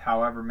spent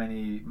however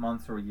many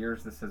months or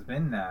years this has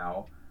been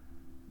now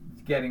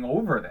getting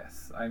over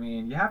this. I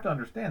mean, you have to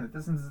understand that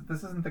this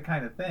isn't the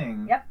kind of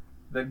thing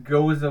that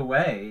goes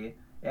away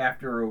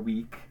after a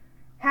week.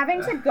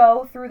 Having to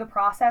go through the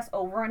process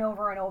over and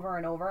over and over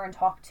and over and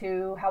talk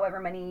to however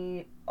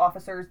many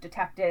officers,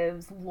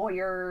 detectives,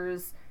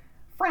 lawyers,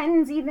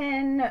 friends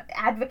even,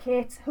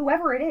 advocates,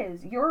 whoever it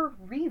is, you're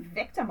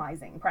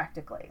re-victimizing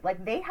practically.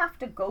 Like, they have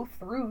to go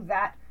through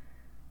that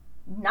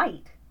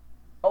night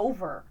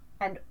over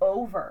and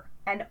over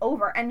and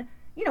over. And,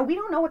 you know, we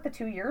don't know what the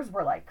 2 years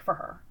were like for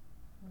her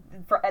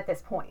at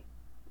this point.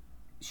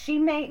 She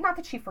may, not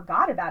that she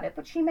forgot about it,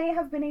 but she may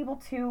have been able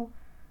to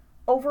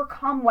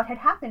overcome what had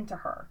happened to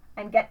her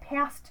and get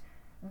past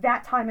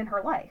that time in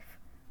her life.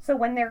 So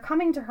when they're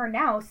coming to her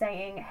now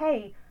saying,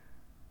 hey,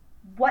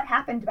 what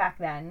happened back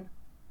then?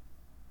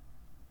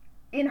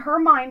 In her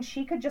mind,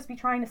 she could just be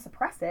trying to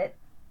suppress it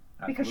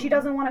because she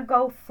doesn't want to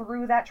go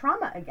through that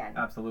trauma again.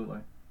 Absolutely.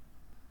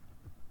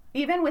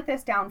 Even with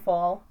this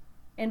downfall,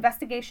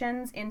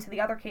 investigations into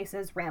the other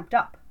cases ramped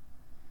up.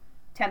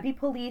 Tempe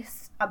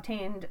police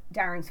obtained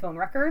Darren's phone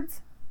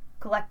records,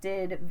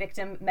 collected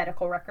victim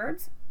medical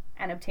records,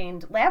 and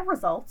obtained lab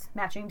results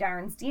matching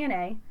Darren's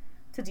DNA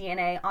to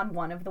DNA on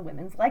one of the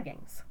women's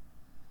leggings.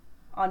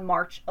 On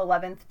March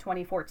 11th,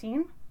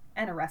 2014,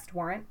 an arrest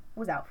warrant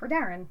was out for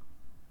Darren.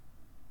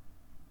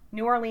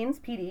 New Orleans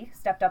PD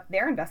stepped up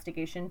their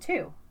investigation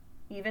too,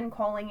 even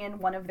calling in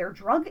one of their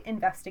drug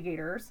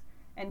investigators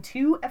and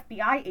 2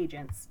 FBI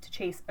agents to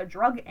chase a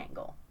drug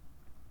angle.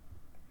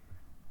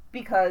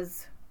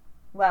 Because,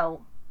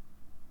 well,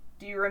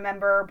 do you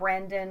remember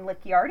Brandon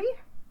Licciardi?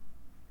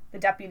 The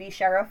deputy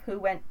sheriff who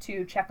went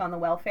to check on the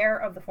welfare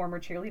of the former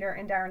cheerleader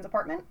in Darren's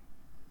apartment?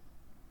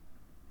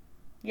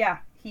 Yeah,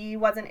 he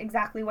wasn't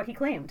exactly what he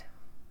claimed.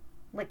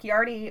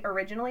 Licciardi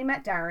originally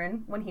met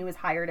Darren when he was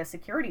hired as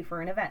security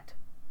for an event.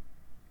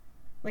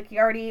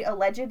 Licciardi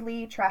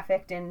allegedly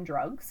trafficked in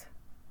drugs,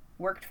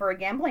 worked for a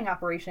gambling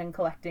operation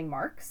collecting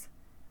marks,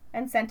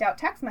 and sent out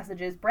text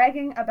messages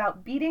bragging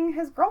about beating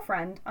his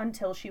girlfriend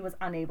until she was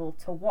unable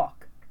to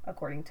walk,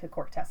 according to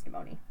court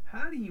testimony.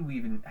 How do you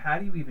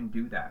even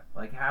do that?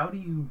 Like, how do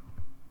you...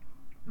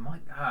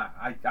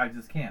 I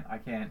just can't. I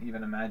can't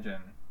even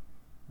imagine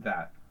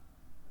that.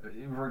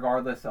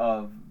 Regardless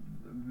of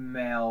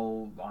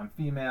male on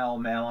female,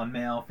 male on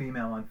male,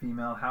 female on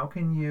female, how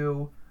can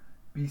you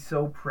be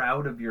so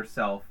proud of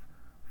yourself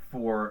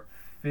for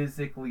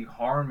physically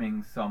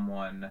harming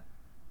someone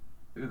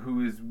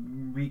who is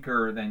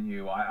weaker than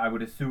you? I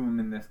would assume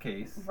in this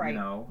case, right. You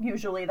know.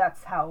 Usually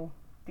that's how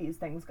these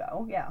things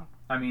go. Yeah.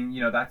 I mean,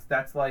 you know,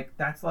 that's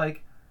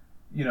like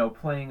you know,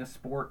 playing a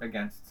sport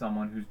against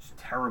someone who's just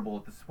terrible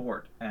at the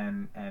sport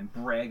and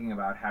bragging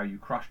about how you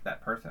crushed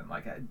that person.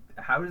 Like,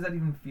 how does that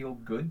even feel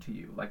good to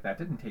you? Like, that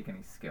didn't take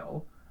any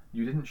skill.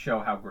 You didn't show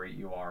how great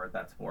you are at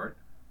that sport.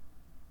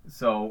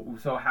 So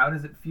how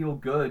does it feel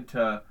good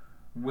to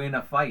win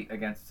a fight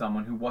against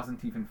someone who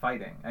wasn't even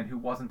fighting and who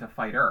wasn't a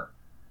fighter?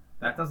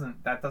 That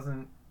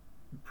doesn't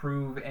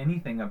prove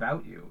anything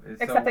about you.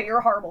 Except that you're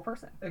a horrible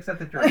person. Except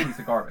that you're a piece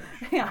of garbage.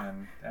 Yeah.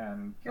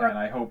 And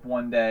I hope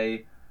one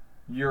day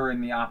you're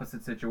in the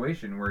opposite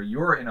situation where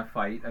you're in a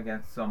fight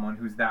against someone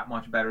who's that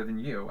much better than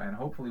you, and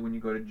hopefully when you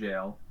go to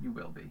jail, you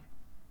will be.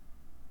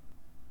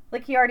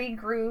 Licciardi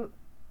grew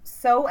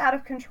so out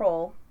of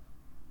control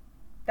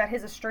that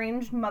his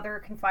estranged mother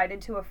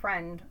confided to a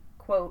friend,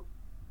 quote,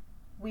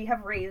 "We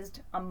have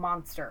raised a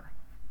monster,"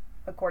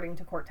 according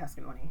to court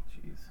testimony.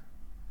 Jeez.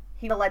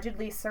 He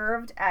allegedly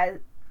served as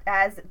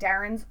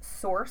Darren's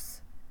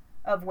source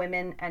of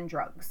women and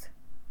drugs.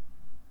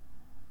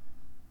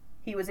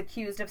 He was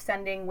accused of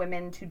sending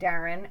women to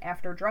Darren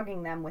after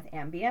drugging them with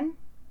Ambien,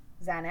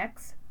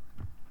 Xanax,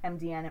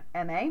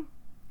 MDMA,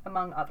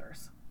 among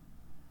others.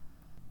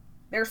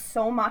 There's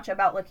so much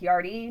about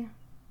Licciardi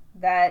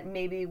that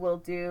maybe we'll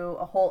do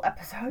a whole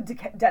episode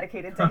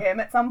dedicated to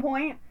him at some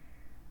point,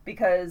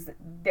 because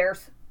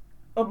there's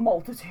a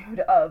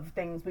multitude of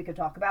things we could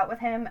talk about with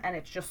him, and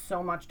it's just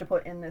so much to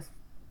put in this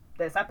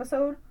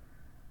episode.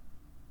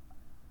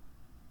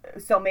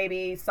 So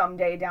maybe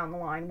someday down the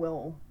line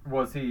we'll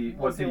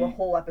do a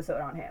whole episode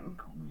on him.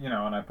 You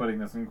know, and I'm putting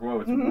this in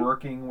quotes, Mm-hmm.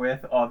 working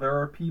with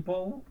other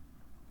people?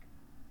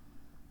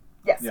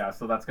 Yes. Yeah,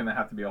 so that's going to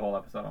have to be a whole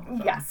episode on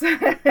this.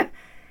 Yes.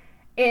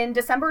 In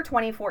December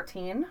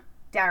 2014,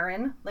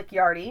 Darren,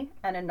 Licciardi,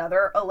 and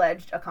another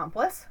alleged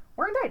accomplice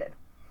were indicted.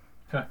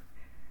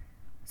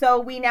 So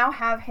we now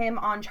have him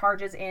on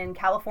charges in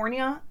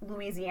California,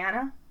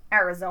 Louisiana,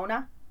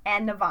 Arizona,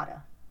 and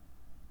Nevada.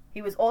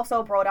 He was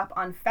also brought up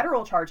on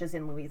federal charges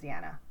in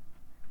Louisiana.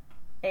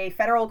 A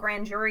federal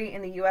grand jury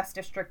in the U.S.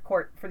 District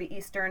Court for the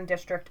Eastern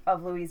District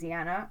of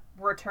Louisiana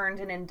returned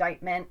an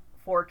indictment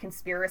for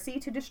conspiracy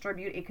to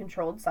distribute a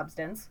controlled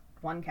substance,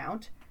 1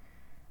 count,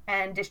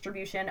 and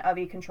distribution of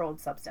a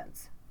controlled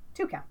substance,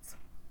 2 counts.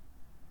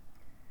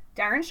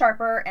 Darren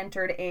Sharper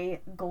entered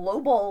a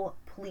global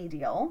plea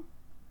deal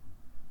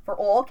for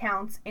all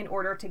counts in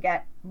order to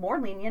get more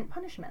lenient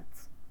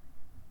punishments.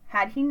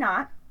 Had he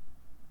not,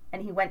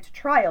 and he went to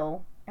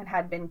trial and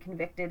had been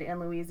convicted in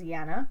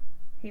Louisiana,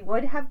 he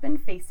would have been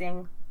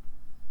facing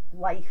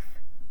life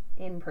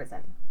in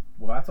prison.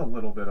 Well, that's a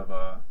little bit of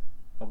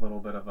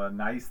a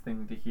nice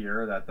thing to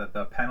hear, that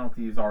the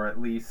penalties are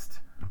at least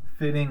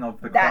fitting of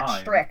the crime.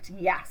 That's strict,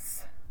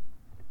 yes.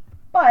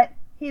 But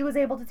he was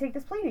able to take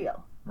this plea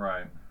deal.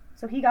 Right.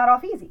 So he got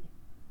off easy.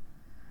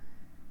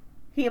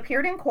 He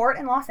appeared in court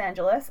in Los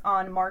Angeles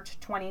on March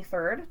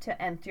 23rd to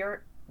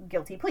enter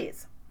guilty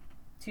pleas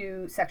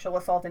to sexual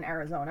assault in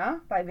Arizona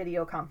by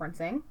video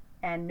conferencing,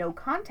 and no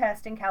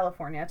contest in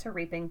California to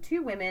raping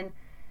 2 women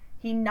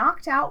he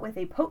knocked out with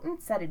a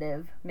potent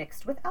sedative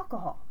mixed with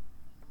alcohol.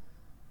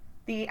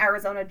 The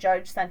Arizona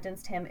judge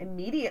sentenced him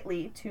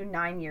immediately to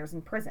 9 years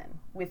in prison,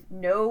 with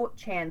no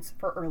chance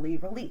for early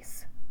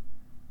release.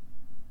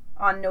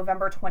 On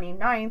November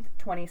 29th,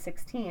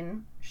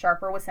 2016,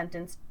 Sharper was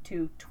sentenced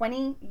to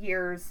 20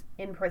 years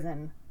in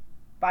prison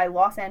by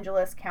Los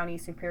Angeles County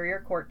Superior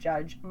Court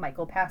Judge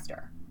Michael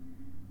Pastor.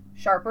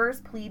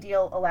 Sharper's plea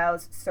deal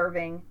allows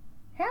serving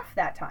half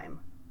that time,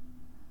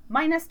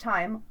 minus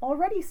time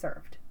already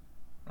served.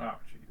 Oh,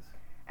 jeez.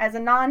 As a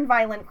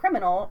non-violent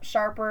criminal,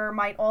 Sharper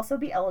might also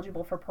be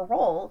eligible for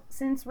parole,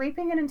 since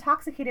raping an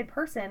intoxicated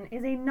person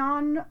is a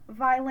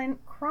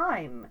non-violent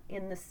crime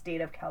in the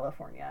state of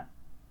California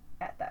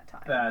at that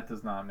time. That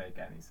does not make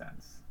any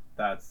sense.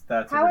 That's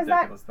a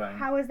ridiculous thing.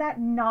 How is that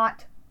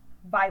not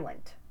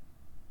violent?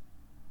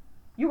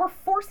 You are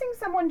forcing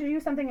someone to do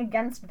something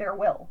against their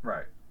will.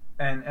 Right.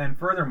 And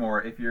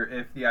furthermore, if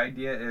the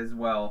idea is,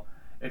 well,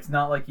 it's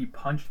not like he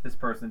punched this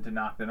person to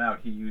knock them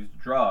out, he used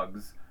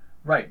drugs,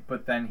 Right,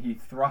 but then he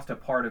thrust a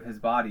part of his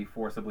body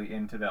forcibly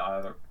into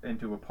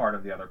a part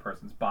of the other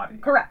person's body.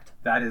 Correct.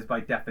 That is by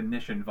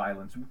definition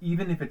violence,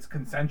 even if it's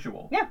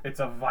consensual. Yeah.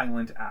 It's a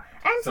violent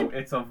act. And so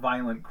it's a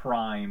violent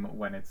crime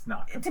when it's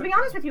not consensual. To be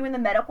honest with you, in the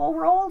medical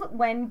world,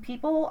 when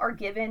people are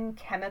given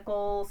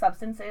chemical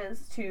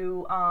substances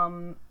to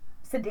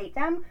sedate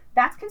them,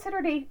 that's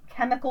considered a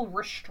chemical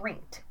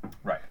restraint.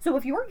 Right. So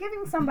if you're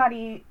giving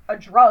somebody a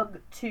drug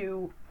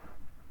to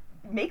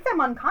make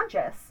them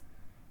unconscious,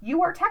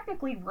 you are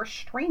technically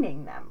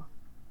restraining them.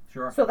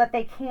 Sure. So that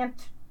they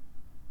can't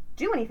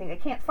do anything. They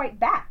can't fight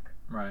back.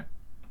 Right.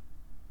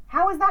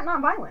 How is that not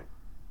violent?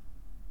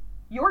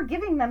 You're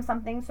giving them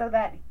something so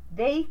that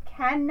they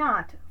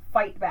cannot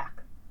fight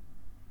back.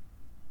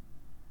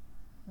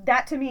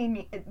 That to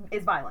me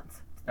is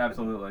violence.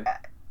 Absolutely.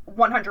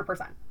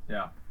 100%.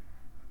 Yeah.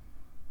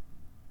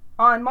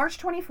 On March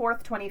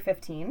 24th,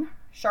 2015,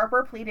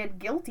 Sharper pleaded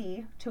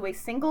guilty to a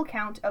single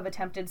count of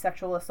attempted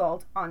sexual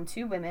assault on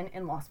 2 women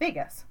in Las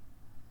Vegas.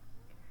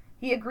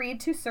 He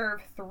agreed to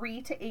serve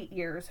 3 to 8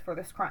 years for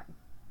this crime.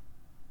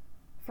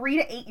 3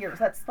 to 8 years.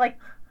 That's like...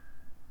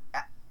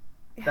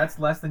 That's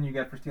less than you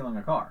get for stealing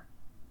a car.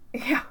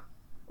 Yeah.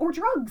 Or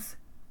drugs.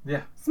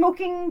 Yeah.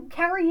 Smoking,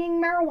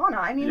 carrying marijuana.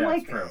 I mean, yeah,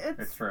 like... It's true.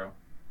 It's true.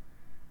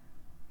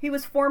 He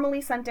was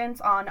formally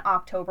sentenced on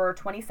October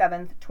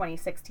 27th,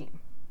 2016.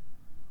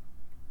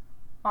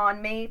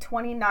 On May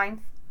 29th,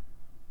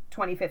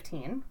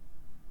 2015,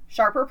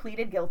 Sharper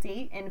pleaded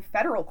guilty in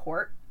federal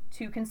court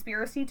to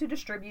conspiracy to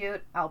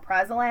distribute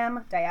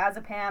alprazolam,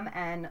 diazepam,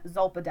 and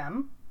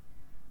zolpidem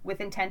with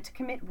intent to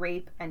commit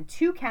rape and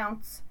 2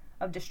 counts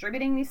of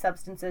distributing these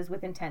substances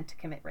with intent to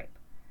commit rape.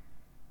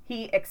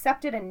 He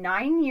accepted a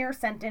 9-year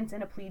sentence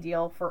in a plea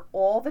deal for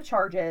all the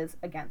charges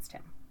against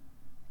him.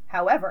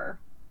 However,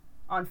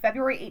 on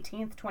February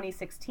 18th,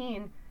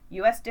 2016,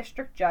 U.S.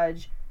 District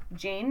Judge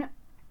Jane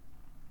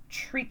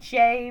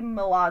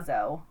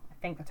Triche-Milazzo, I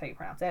think that's how you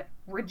pronounce it,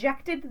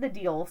 rejected the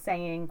deal,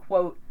 saying,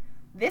 quote,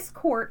 "This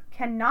court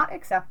cannot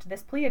accept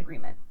this plea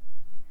agreement,"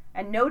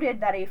 and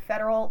noted that a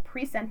federal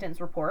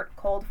pre-sentence report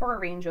called for a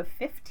range of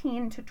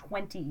 15 to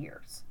 20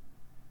 years.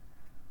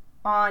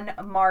 On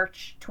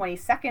March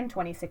 22nd,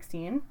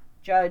 2016,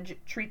 Judge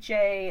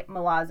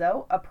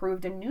Triche-Milazzo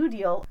approved a new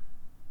deal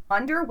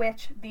under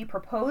which the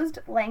proposed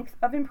length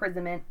of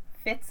imprisonment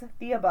fits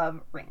the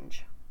above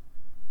range.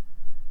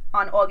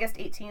 On August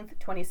 18th,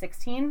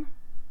 2016,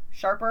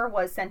 Sharper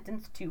was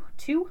sentenced to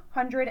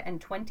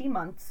 220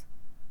 months,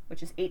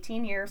 which is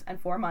 18 years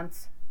and 4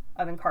 months,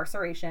 of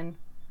incarceration,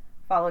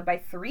 followed by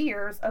 3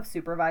 years of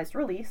supervised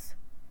release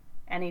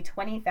and a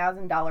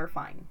 $20,000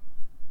 fine.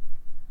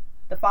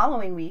 The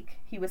following week,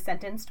 he was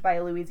sentenced by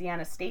a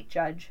Louisiana state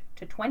judge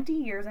to 20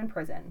 years in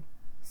prison,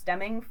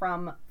 stemming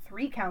from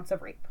 3 counts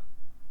of rape.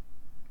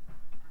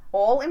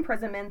 All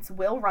imprisonments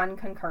will run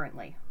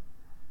concurrently.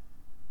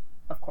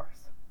 Of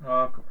course.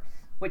 Of course.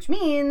 Which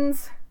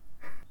means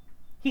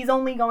he's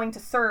only going to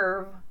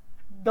serve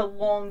the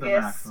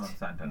longest... The maximum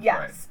sentence,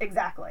 yes, right.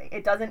 Exactly.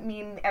 It doesn't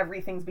mean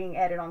everything's being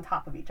added on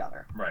top of each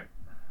other. Right.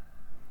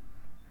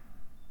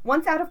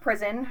 Once out of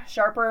prison,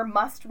 Sharper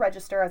must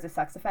register as a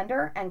sex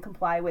offender and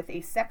comply with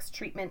a sex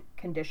treatment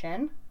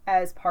condition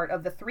as part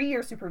of the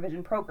 3-year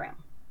supervision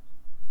program.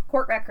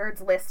 Court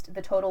records list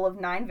the total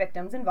of 9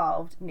 victims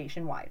involved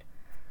nationwide,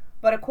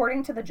 but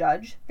according to the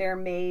judge, there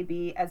may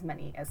be as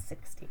many as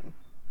 16.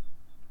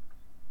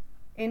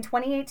 In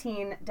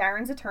 2018,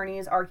 Darren's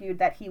attorneys argued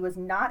that he was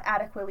not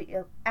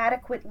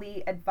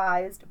adequately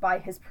advised by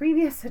his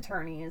previous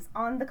attorneys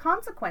on the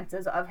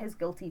consequences of his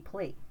guilty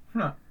plea.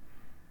 Huh.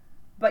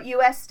 But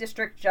U.S.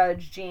 District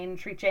Judge Jane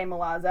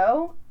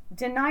Triche-Milazzo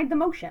denied the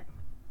motion.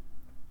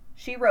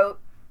 She wrote,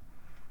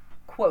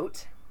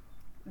 quote,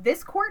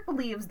 "This court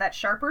believes that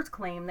Sharper's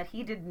claim that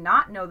he did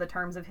not know the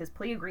terms of his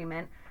plea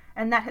agreement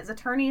and that his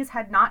attorneys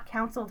had not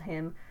counseled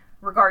him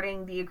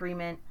regarding the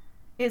agreement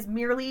is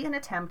merely an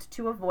attempt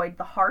to avoid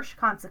the harsh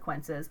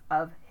consequences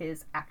of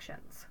his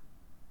actions."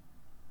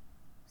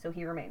 So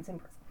he remains in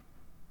prison.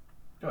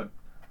 Good.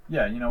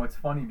 Yeah, it's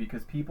funny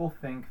because people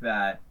think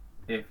that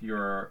if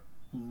your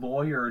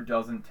lawyer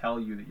doesn't tell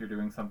you that you're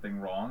doing something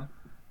wrong,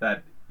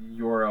 that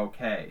you're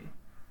okay.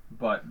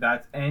 But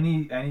that's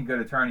any good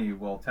attorney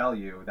will tell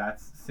you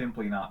that's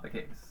simply not the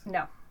case.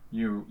 No.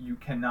 You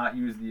cannot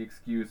use the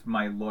excuse,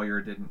 "My lawyer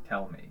didn't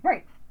tell me."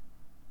 Right.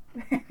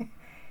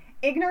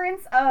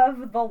 Ignorance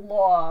of the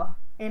law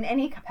in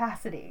any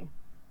capacity,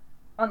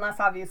 unless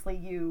obviously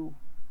you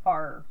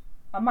are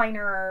a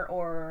minor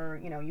or,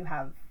 you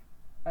have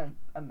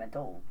a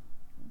mental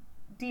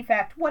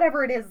defect,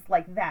 whatever it is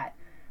like that.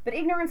 But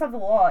ignorance of the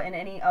law in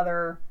any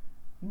other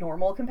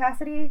normal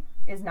capacity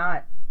is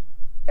not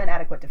an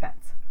adequate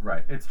defense.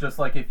 Right. It's just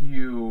like if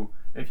you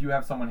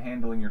have someone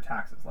handling your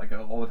taxes, like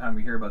all the time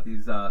we hear about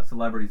these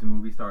celebrities and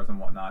movie stars and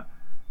whatnot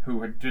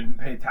who didn't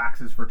pay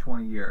taxes for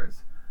 20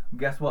 years.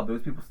 Guess what?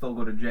 Those people still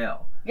go to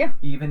jail. Yeah.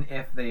 Even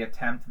if they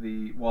attempt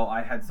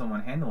I had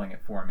someone handling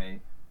it for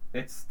me,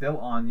 it's still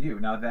on you.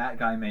 Now, that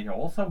guy may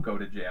also go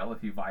to jail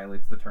if he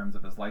violates the terms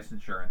of his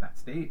licensure in that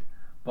state,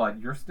 but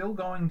you're still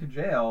going to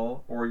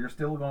jail, or you're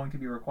still going to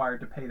be required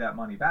to pay that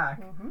money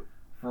back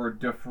for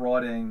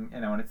defrauding,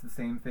 and it's the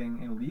same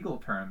thing in legal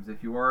terms.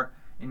 If you're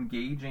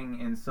engaging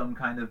in some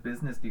kind of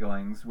business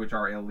dealings which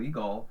are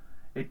illegal,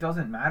 it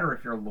doesn't matter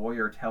if your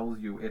lawyer tells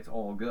you it's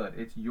all good.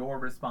 It's your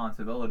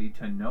responsibility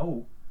to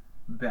know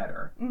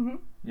better,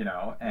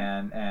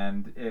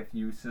 and if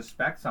you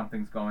suspect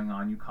something's going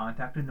on, you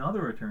contact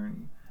another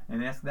attorney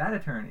and ask that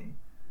attorney.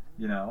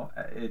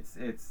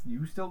 It's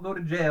you still go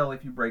to jail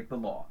if you break the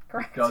law.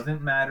 Correct. It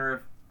doesn't matter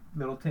if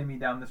little Timmy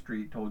down the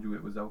street told you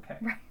it was okay.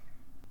 Right.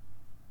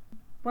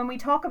 When we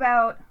talk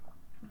about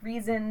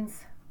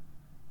reasons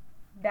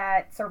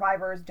that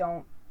survivors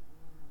don't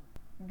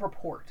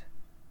report,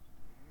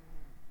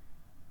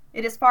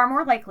 it is far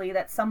more likely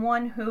that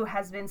someone who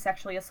has been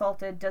sexually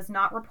assaulted does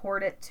not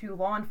report it to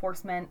law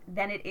enforcement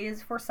than it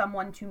is for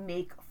someone to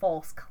make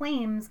false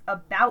claims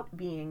about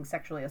being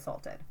sexually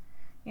assaulted.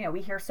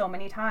 We hear so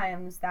many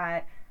times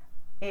that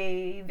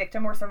a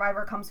victim or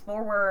survivor comes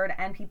forward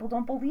and people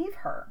don't believe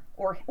her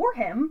or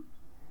him.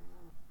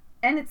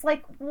 And it's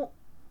like, well,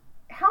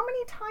 how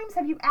many times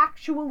have you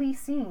actually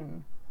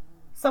seen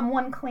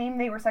someone claim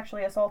they were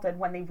sexually assaulted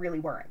when they really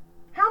weren't?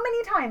 How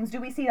many times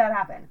do we see that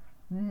happen?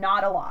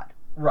 Not a lot.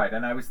 Right,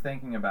 and I was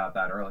thinking about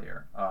that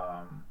earlier.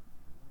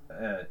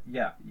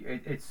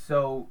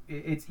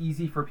 It's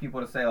easy for people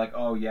to say, like,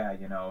 oh yeah,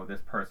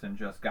 this person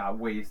just got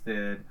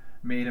wasted,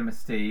 made a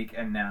mistake,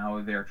 and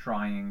now they're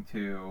trying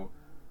to,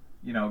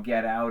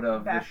 get out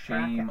of the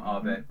shame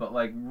of it. But,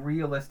 like,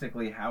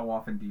 realistically, how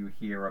often do you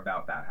hear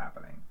about that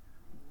happening?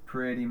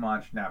 Pretty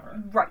much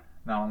never. Right.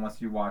 Not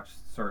unless you watch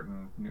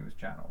certain news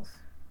channels.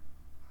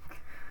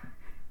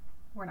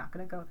 We're not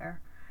going to go there.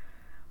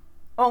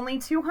 Only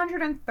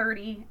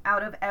 230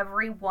 out of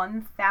every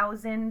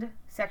 1,000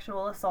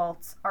 sexual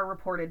assaults are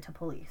reported to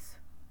police.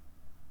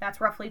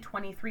 That's roughly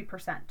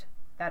 23%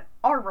 that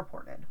are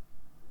reported,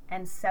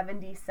 and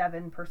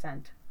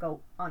 77% go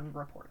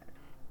unreported.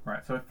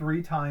 Right, so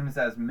 3 times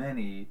as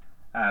many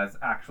as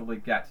actually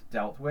get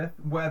dealt with,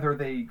 whether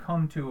they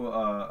come to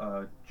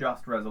a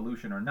just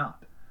resolution or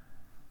not.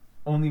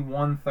 Only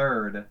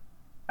 1/3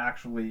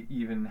 actually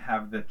even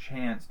have the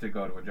chance to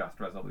go to a just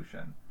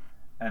resolution.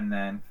 And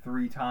then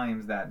 3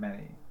 times that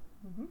many.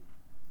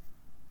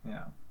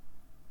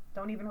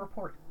 Don't even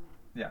report.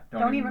 Yeah,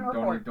 don't even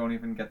report. Don't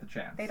even get the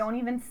chance. They don't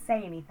even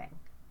say anything.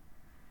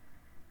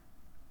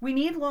 We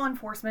need law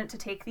enforcement to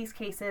take these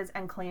cases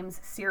and claims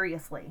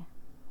seriously.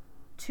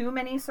 Too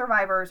many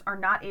survivors are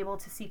not able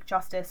to seek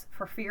justice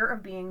for fear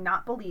of being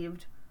not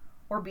believed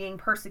or being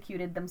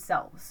persecuted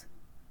themselves.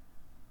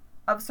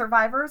 Of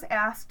survivors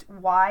asked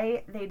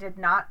why they did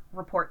not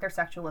report their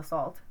sexual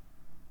assault,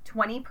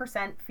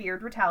 20%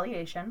 feared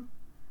retaliation,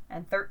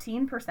 and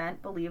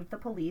 13% believed the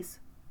police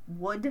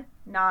would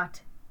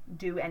not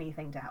do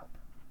anything to help.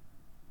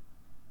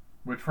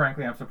 Which,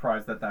 frankly, I'm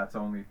surprised that that's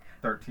only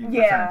 13%.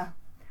 Yeah.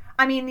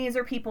 I mean, these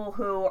are people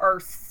who are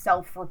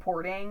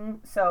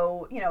self-reporting,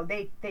 so,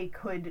 they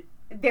could...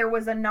 There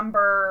was a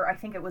number, I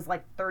think it was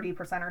like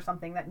 30% or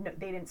something, that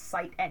they didn't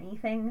cite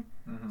anything.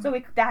 So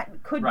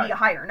that could be a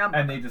higher number.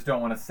 And they just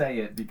don't want to say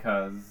it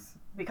because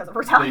of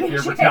retaliation. They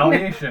fear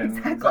retaliation.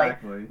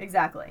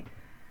 Exactly.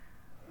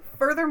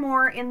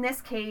 Furthermore, in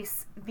this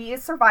case,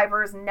 these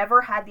survivors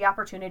never had the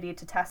opportunity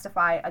to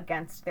testify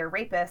against their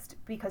rapist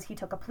because he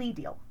took a plea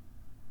deal.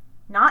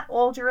 Not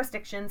all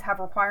jurisdictions have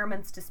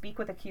requirements to speak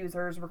with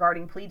accusers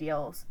regarding plea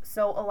deals,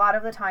 so a lot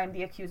of the time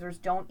the accusers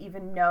don't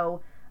even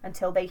know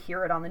until they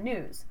hear it on the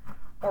news,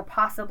 or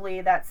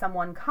possibly that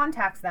someone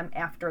contacts them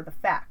after the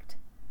fact.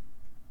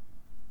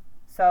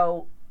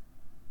 So,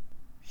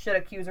 should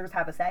accusers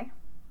have a say?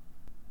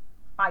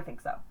 I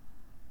think so.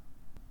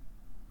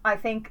 I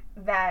think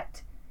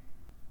that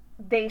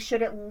they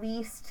should at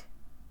least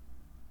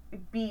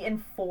be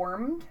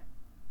informed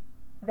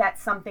that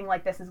something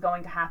like this is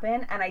going to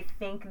happen. And I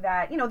think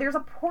that, there's a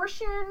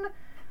portion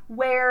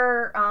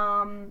where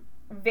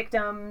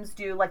victims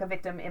do like a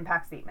victim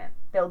impact statement.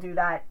 They'll do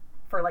that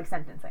for like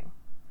sentencing.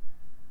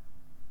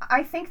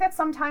 I think that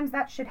sometimes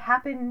that should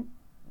happen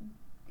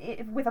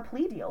with a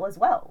plea deal as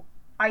well.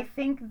 I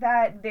think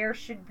that there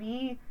should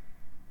be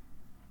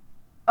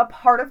a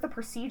part of the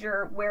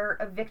procedure where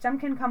a victim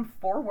can come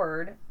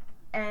forward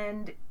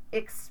and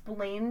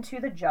explain to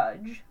the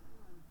judge,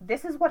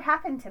 this is what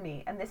happened to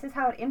me, and this is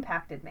how it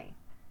impacted me.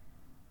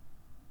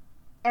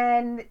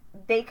 And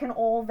they can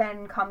all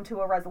then come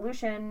to a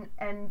resolution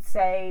and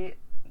say,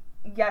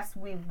 yes,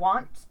 we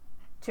want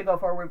to go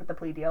forward with the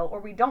plea deal, or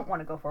we don't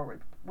want to go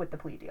forward with the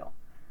plea deal.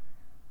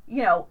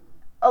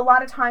 A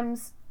lot of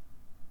times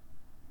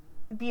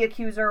the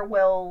accuser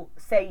will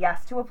say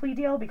yes to a plea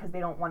deal because they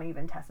don't want to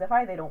even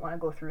testify. They don't want to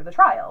go through the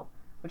trial,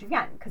 which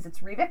again, because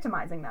it's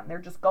re-victimizing them. They're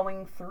just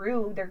going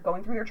through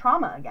their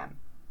trauma again.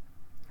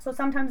 So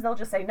sometimes they'll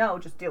just say, no,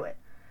 just do it.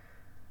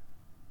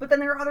 But then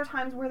there are other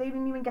times where they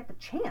didn't even get the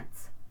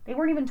chance. They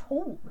weren't even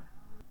told.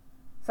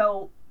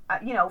 So,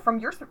 from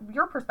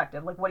your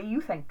perspective, like, what do you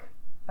think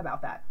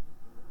about that?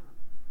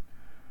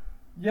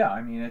 Yeah,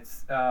 I mean,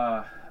 it's,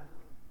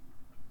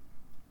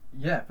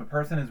 if a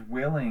person is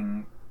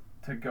willing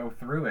to go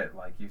through it,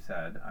 like you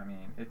said. I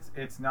mean,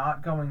 it's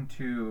not going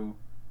to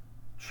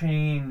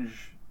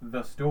change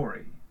the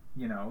story,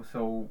 you know,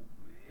 so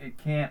it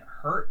can't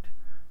hurt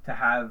to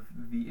have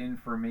the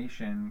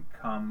information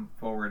come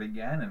forward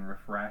again and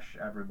refresh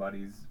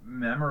everybody's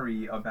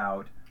memory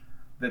about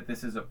that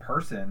this is a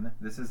person.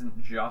 This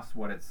isn't just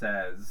what it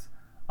says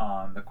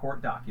on the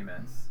court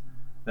documents,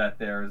 that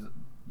there's,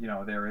 you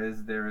know, there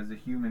is a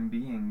human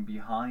being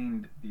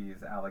behind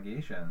these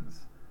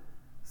allegations.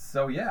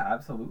 So yeah,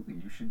 absolutely,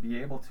 you should be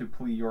able to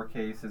plead your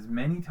case as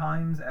many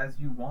times as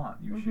you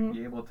want. You should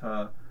be able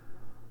to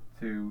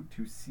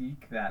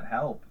seek that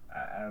help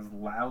as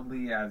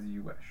loudly as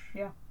you wish.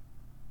 Yeah.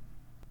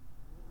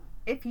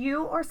 If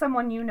you or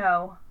someone you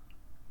know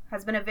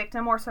has been a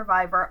victim or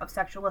survivor of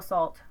sexual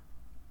assault,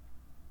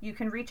 you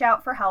can reach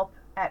out for help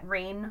at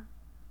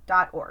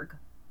RAINN.org.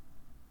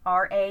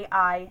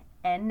 RAINN.org.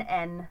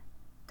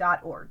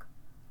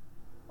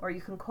 Or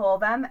you can call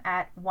them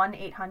at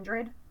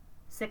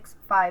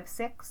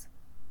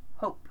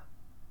 1-800-656-HOPE,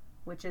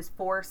 which is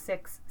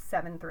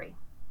 4673.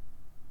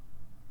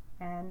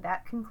 And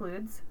that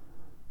concludes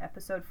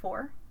episode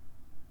 4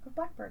 of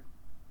Blackbird.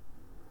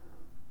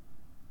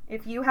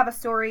 If you have a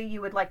story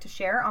you would like to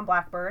share on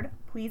Blackbird,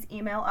 please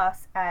email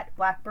us at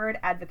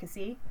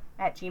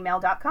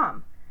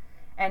blackbirdadvocacy@gmail.com.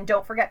 And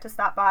don't forget to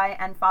stop by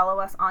and follow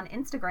us on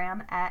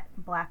Instagram at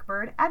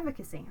Blackbird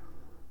Advocacy.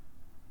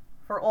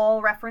 For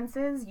all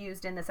references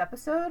used in this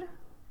episode,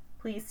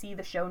 please see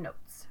the show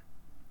notes.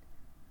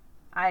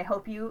 I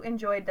hope you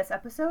enjoyed this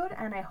episode,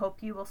 and I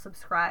hope you will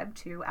subscribe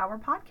to our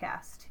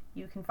podcast.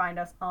 You can find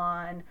us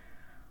on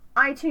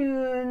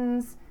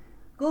iTunes,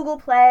 Google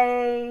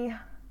Play,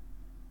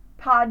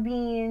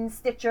 Podbean,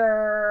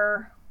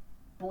 Stitcher,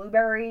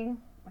 Blueberry,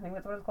 I think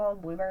that's what it's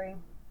called, Blueberry,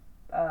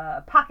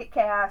 Pocket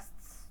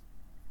Casts.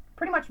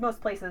 Pretty much most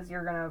places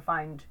you're going to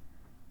find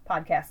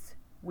podcasts,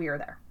 we are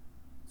there.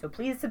 So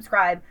please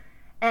subscribe,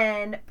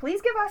 and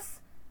please give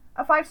us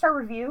a 5-star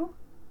review.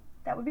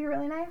 That would be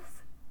really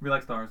nice. We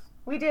like stars.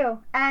 We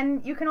do.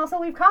 And you can also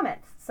leave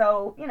comments.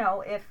 So, you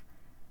know, if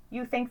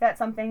you think that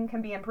something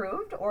can be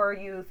improved, or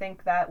you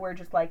think that we're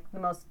just like the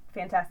most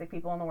fantastic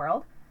people in the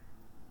world,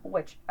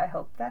 which I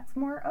hope that's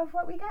more of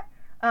what we get,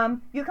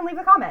 you can leave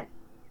a comment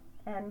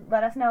and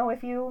let us know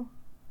if you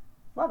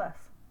love us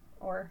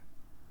or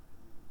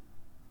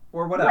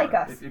whatever. Like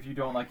us. If you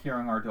don't like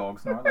hearing our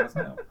dogs snore, let us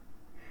know.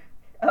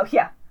 Oh,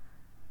 yeah.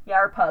 Yeah,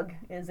 our pug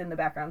is in the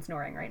background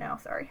snoring right now.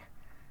 Sorry.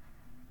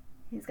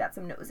 He's got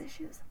some nose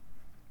issues.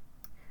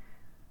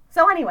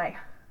 So anyway,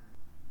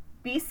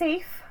 be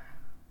safe,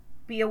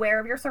 be aware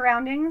of your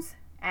surroundings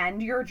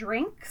and your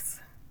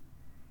drinks,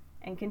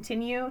 and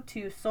continue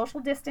to social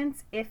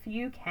distance if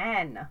you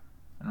can.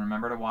 And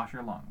remember to wash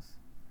your lungs.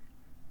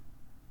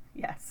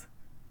 Yes.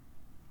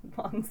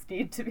 Lungs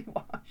need to be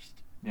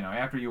washed. You know,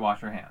 after you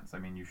wash your hands. I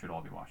mean, you should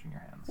all be washing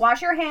your hands.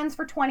 Wash your hands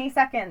for 20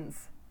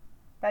 seconds.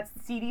 That's the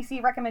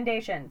CDC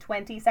recommendation,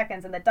 20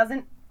 seconds. And that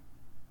doesn't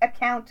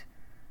account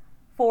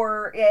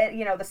for it,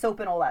 you know, the soap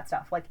and all that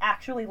stuff. Like,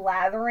 actually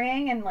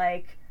lathering and,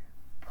 like,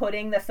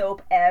 putting the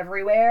soap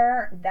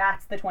everywhere,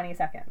 that's the 20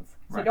 seconds.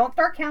 So Right. Don't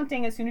start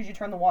counting as soon as you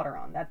turn the water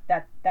on.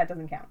 That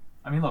doesn't count.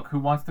 I mean, look, who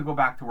wants to go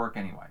back to work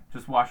anyway?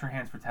 Just wash your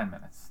hands for 10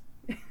 minutes.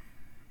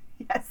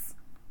 Yes,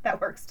 that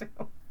works too.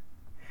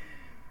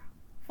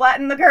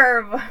 Flatten the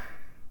curve.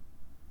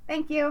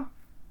 Thank you.